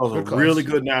corner, it was a really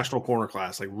good national corner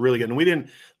class, like really good. And we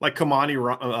didn't like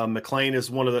Kamani McLean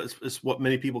is one of is what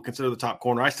many people consider the top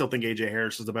corner. I still think AJ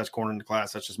Harris is the best corner in the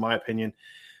class. That's just my opinion.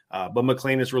 But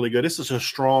McLean is really good. This is a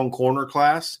strong corner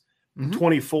class.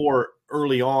 24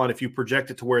 early on, if you project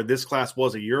it to where this class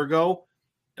was a year ago,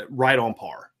 right on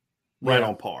par. Right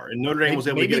on par. And Notre Dame was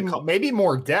able to get a couple. Maybe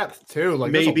more depth too.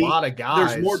 Like there's a lot of guys.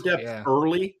 There's more depth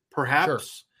early,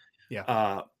 perhaps. Sure.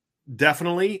 Yeah.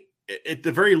 Definitely. At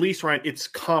the very least, Ryan, it's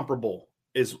comparable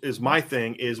is my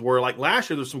thing, is where like last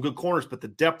year there's some good corners, but the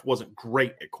depth wasn't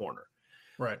great at corner.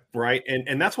 Right.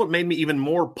 And that's what made me even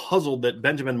more puzzled that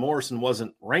Benjamin Morrison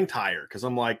wasn't ranked higher, because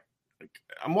I'm like,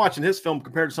 I'm watching his film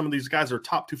compared to some of these guys that are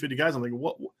top 250 guys. I'm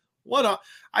like, what?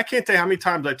 I can't tell you how many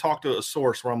times I talk to a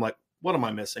source where I'm like, what am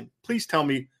I missing? Please tell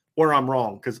me where I'm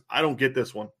wrong, because I don't get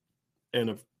this one. And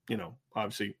if,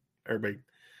 obviously everybody,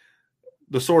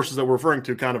 the sources that we're referring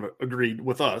to kind of agreed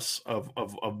with us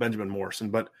of Benjamin Morrison,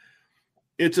 but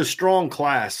it's a strong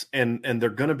class, and they're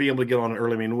going to be able to get on it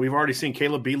early. I mean, we've already seen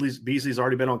Caleb Beasley's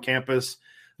already been on campus.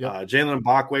 Yep. Jalen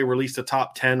Mbakwe released a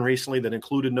top 10 recently that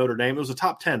included Notre Dame. It was a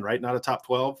top 10, right? Not a top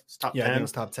 12. It's top 10. I think it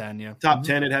was top 10, yeah. Top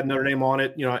 10, it had Notre Dame on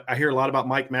it. I hear a lot about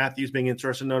Mike Matthews being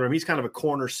interested in Notre Dame. He's kind of a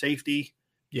corner safety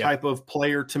type of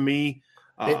player to me.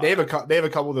 They have a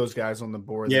couple of those guys on the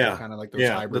board. Yeah. That are kind of like those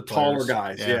hybrid the taller players.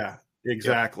 guys. Yeah.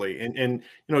 Exactly. And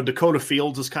Dakota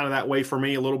Fields is kind of that way for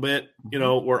me a little bit,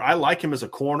 where I like him as a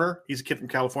corner. He's a kid from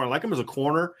California. I like him as a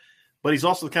corner, but he's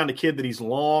also the kind of kid that he's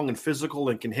long and physical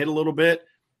and can hit a little bit.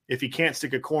 If he can't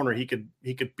stick a corner, he could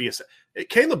be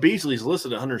Caleb Beasley's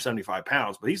listed at 175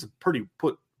 pounds, but he's a pretty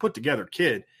put together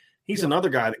kid. He's another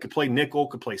guy that could play nickel,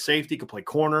 could play safety, could play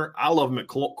corner. I love him at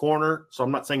corner, so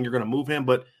I'm not saying you're going to move him,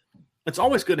 but it's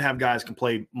always good to have guys can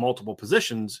play multiple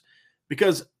positions,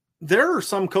 because there are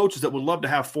some coaches that would love to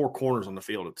have 4 corners on the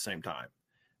field at the same time.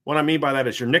 What I mean by that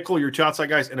is your nickel, your outside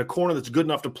guys, and a corner that's good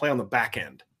enough to play on the back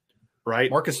end, right?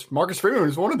 Marcus Freeman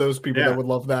is one of those people that would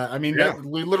love that. I mean,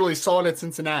 we literally saw it at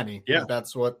Cincinnati. Yeah.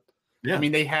 That's what – I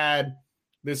mean, they had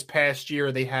this past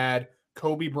year, they had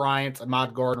Kobe Bryant,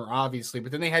 Ahmad Gardner, obviously,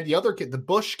 but then they had the other kid, the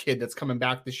Bush kid that's coming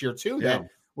back this year too, that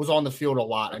was on the field a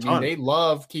lot. I mean, they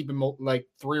love keeping like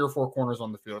 3 or 4 corners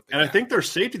on the field. And I think their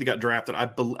safety that got drafted,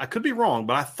 I could be wrong,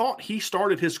 but I thought he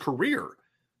started his career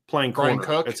playing corner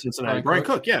at Cincinnati. Brian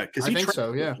Cook, because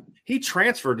he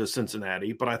transferred to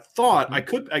Cincinnati, but I thought I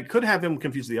could have him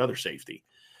confuse the other safety.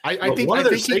 I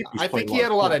think he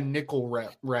had a lot of nickel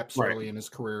reps early in his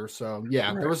career. So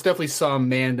there was definitely some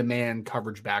man-to-man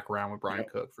coverage background with Brian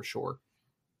Cook for sure.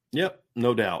 Yep,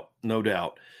 no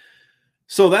doubt.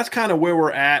 So that's kind of where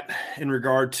we're at in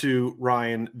regard to,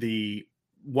 Ryan, the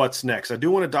what's next. I do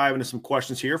want to dive into some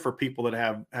questions here for people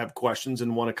that have questions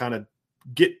and want to kind of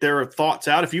get their thoughts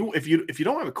out. If you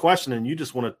don't have a question and you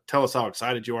just want to tell us how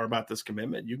excited you are about this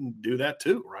commitment, you can do that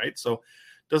too, right? So it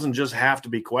doesn't just have to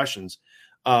be questions.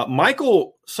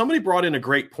 Michael, somebody brought in a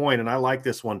great point, and I like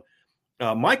this one.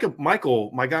 Michael,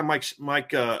 my guy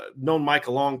Mike, known Mike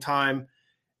a long time.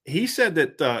 He said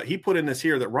that he put in this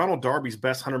here that Ronald Darby's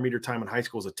best 100-meter time in high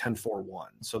school was a 10.41.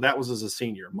 So that was as a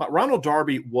senior. Ronald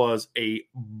Darby was a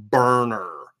burner.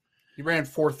 He ran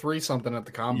 4.3 something at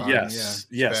the combine. Yes.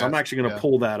 I'm actually going to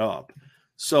pull that up.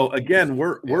 So again,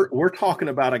 we're talking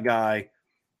about a guy,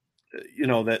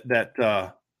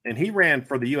 and he ran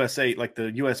for the USA, like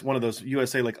the US, one of those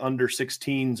USA like under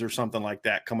 16s or something like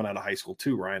that coming out of high school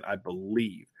too, Ryan, I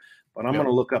believe. But I'm going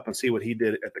to look up and see what he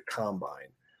did at the combine.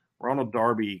 Ronald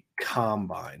Darby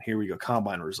combine. Here we go.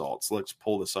 Combine results. Let's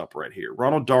pull this up right here.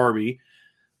 Ronald Darby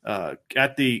ran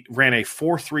a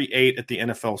 4.38 at the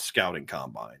NFL scouting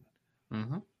combine.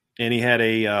 Mm-hmm. And he had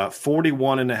a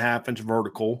 41.5-inch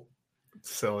vertical.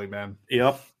 Silly, man.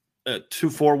 Yep.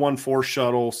 2.414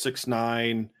 shuttle,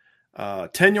 6.9.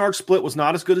 10-yard split was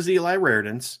not as good as Eli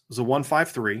Raridan's. It was a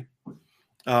 1.53.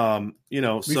 At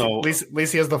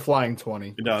least he has the flying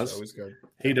 20. He does. Always good.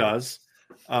 He does.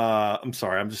 I'm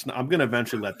sorry. I'm going to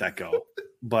eventually let that go,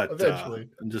 but eventually.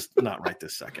 I'm just not right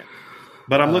this second.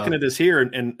 But I'm looking at this here,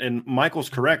 and Michael's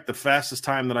correct. The fastest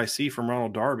time that I see from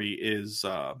Ronald Darby is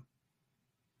a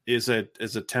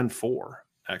 10.4,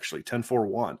 actually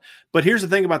 10.41. But here's the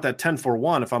thing about that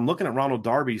 10.41. If I'm looking at Ronald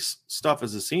Darby's stuff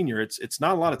as a senior, it's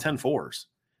not a lot of 10.4s.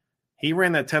 He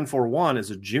ran that 10.41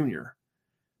 as a junior.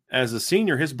 As a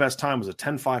senior, his best time was a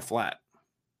 10.5 flat.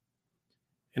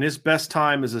 And his best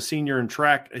time as a senior in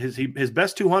track, his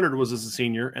best 200 was as a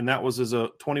senior, and that was as a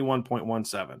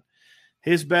 21.17.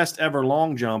 His best ever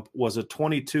long jump was a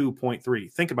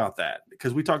 22.3. Think about that,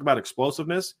 because we talked about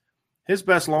explosiveness. His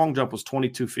best long jump was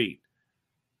 22 feet.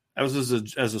 That was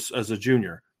as a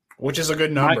junior, which is a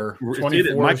good number.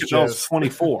 Micah Bell's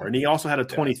 24, and he also had a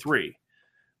 23.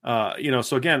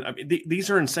 So again, I mean, these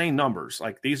are insane numbers.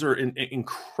 Like, these are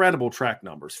incredible track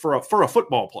numbers for a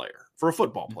football player.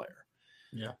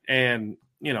 Yeah. And,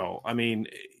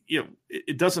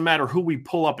 it doesn't matter who we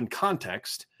pull up in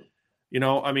context.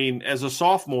 As a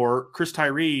sophomore, Chris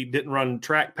Tyree didn't run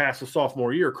track past his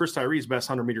sophomore year. Chris Tyree's best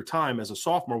 100-meter time as a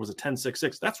sophomore was a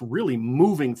 10.66. That's really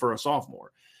moving for a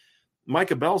sophomore.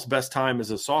 Micah Bell's best time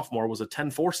as a sophomore was a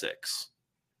 10.46.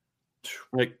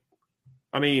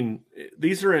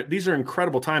 These are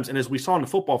incredible times. And as we saw in the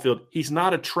football field, he's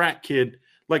not a track kid.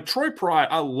 Like Troy Pride,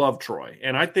 I love Troy.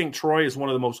 And I think Troy is one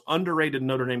of the most underrated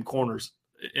Notre Dame corners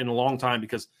in a long time,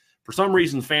 because for some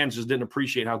reason fans just didn't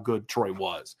appreciate how good Troy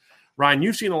was. Ryan,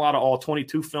 you've seen a lot of all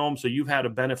 22 films, so you've had a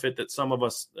benefit that some of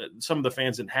the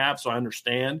fans didn't have, so I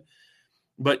understand.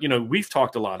 But, we've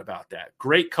talked a lot about that.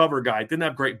 Great cover guy, didn't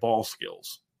have great ball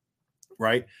skills,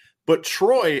 right? But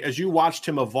Troy, as you watched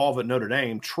him evolve at Notre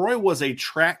Dame, Troy was a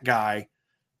track guy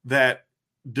that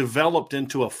developed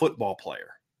into a football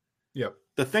player. Yep.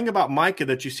 The thing about Micah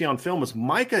that you see on film is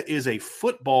Micah is a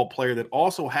football player that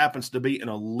also happens to be an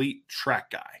elite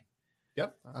track guy.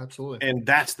 Yep, absolutely. And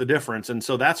that's the difference. And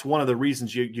so that's one of the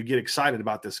reasons you get excited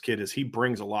about this kid, is he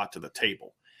brings a lot to the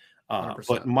table.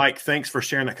 But Mike, thanks for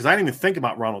sharing that, because I didn't even think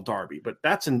about Ronald Darby, but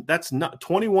that's not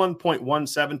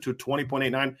 21.17 to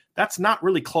 20.89. That's not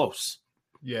really close.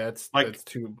 Yeah, it's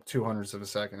two hundredths of a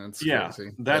second. It's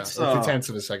crazy. That's 2/10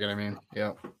 of a second. I mean,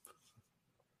 yeah.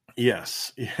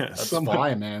 Yes. That's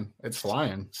flying, man. It's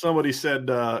flying. Somebody said,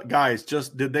 guys,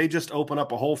 did they just open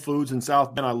up a Whole Foods in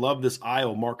South Bend? I love this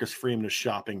aisle Marcus Freeman is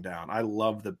shopping down. I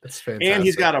love That's fantastic. And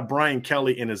he's got a Brian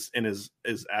Kelly in his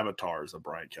avatar as a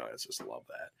Brian Kelly. I just love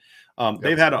that.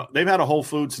 They've had a Whole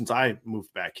Foods since I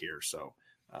moved back here, so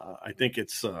I think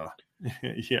it's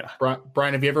yeah.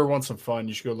 Brian, if you ever want some fun,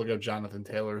 you should go look up Jonathan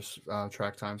Taylor's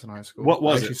track times in high school. What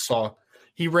was it?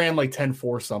 He ran like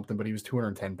 10.4 something, but he was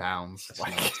 210 pounds.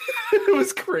 It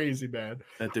was crazy, man.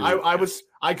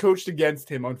 I coached against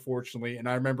him, unfortunately, and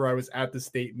I remember I was at the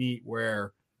state meet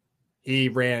where he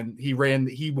won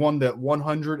the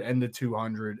 100 and the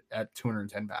 200 at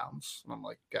 210 pounds. And I'm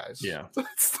like, guys, yeah,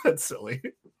 that's silly.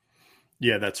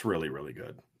 Yeah, that's really, really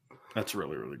good. That's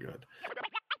really, really good.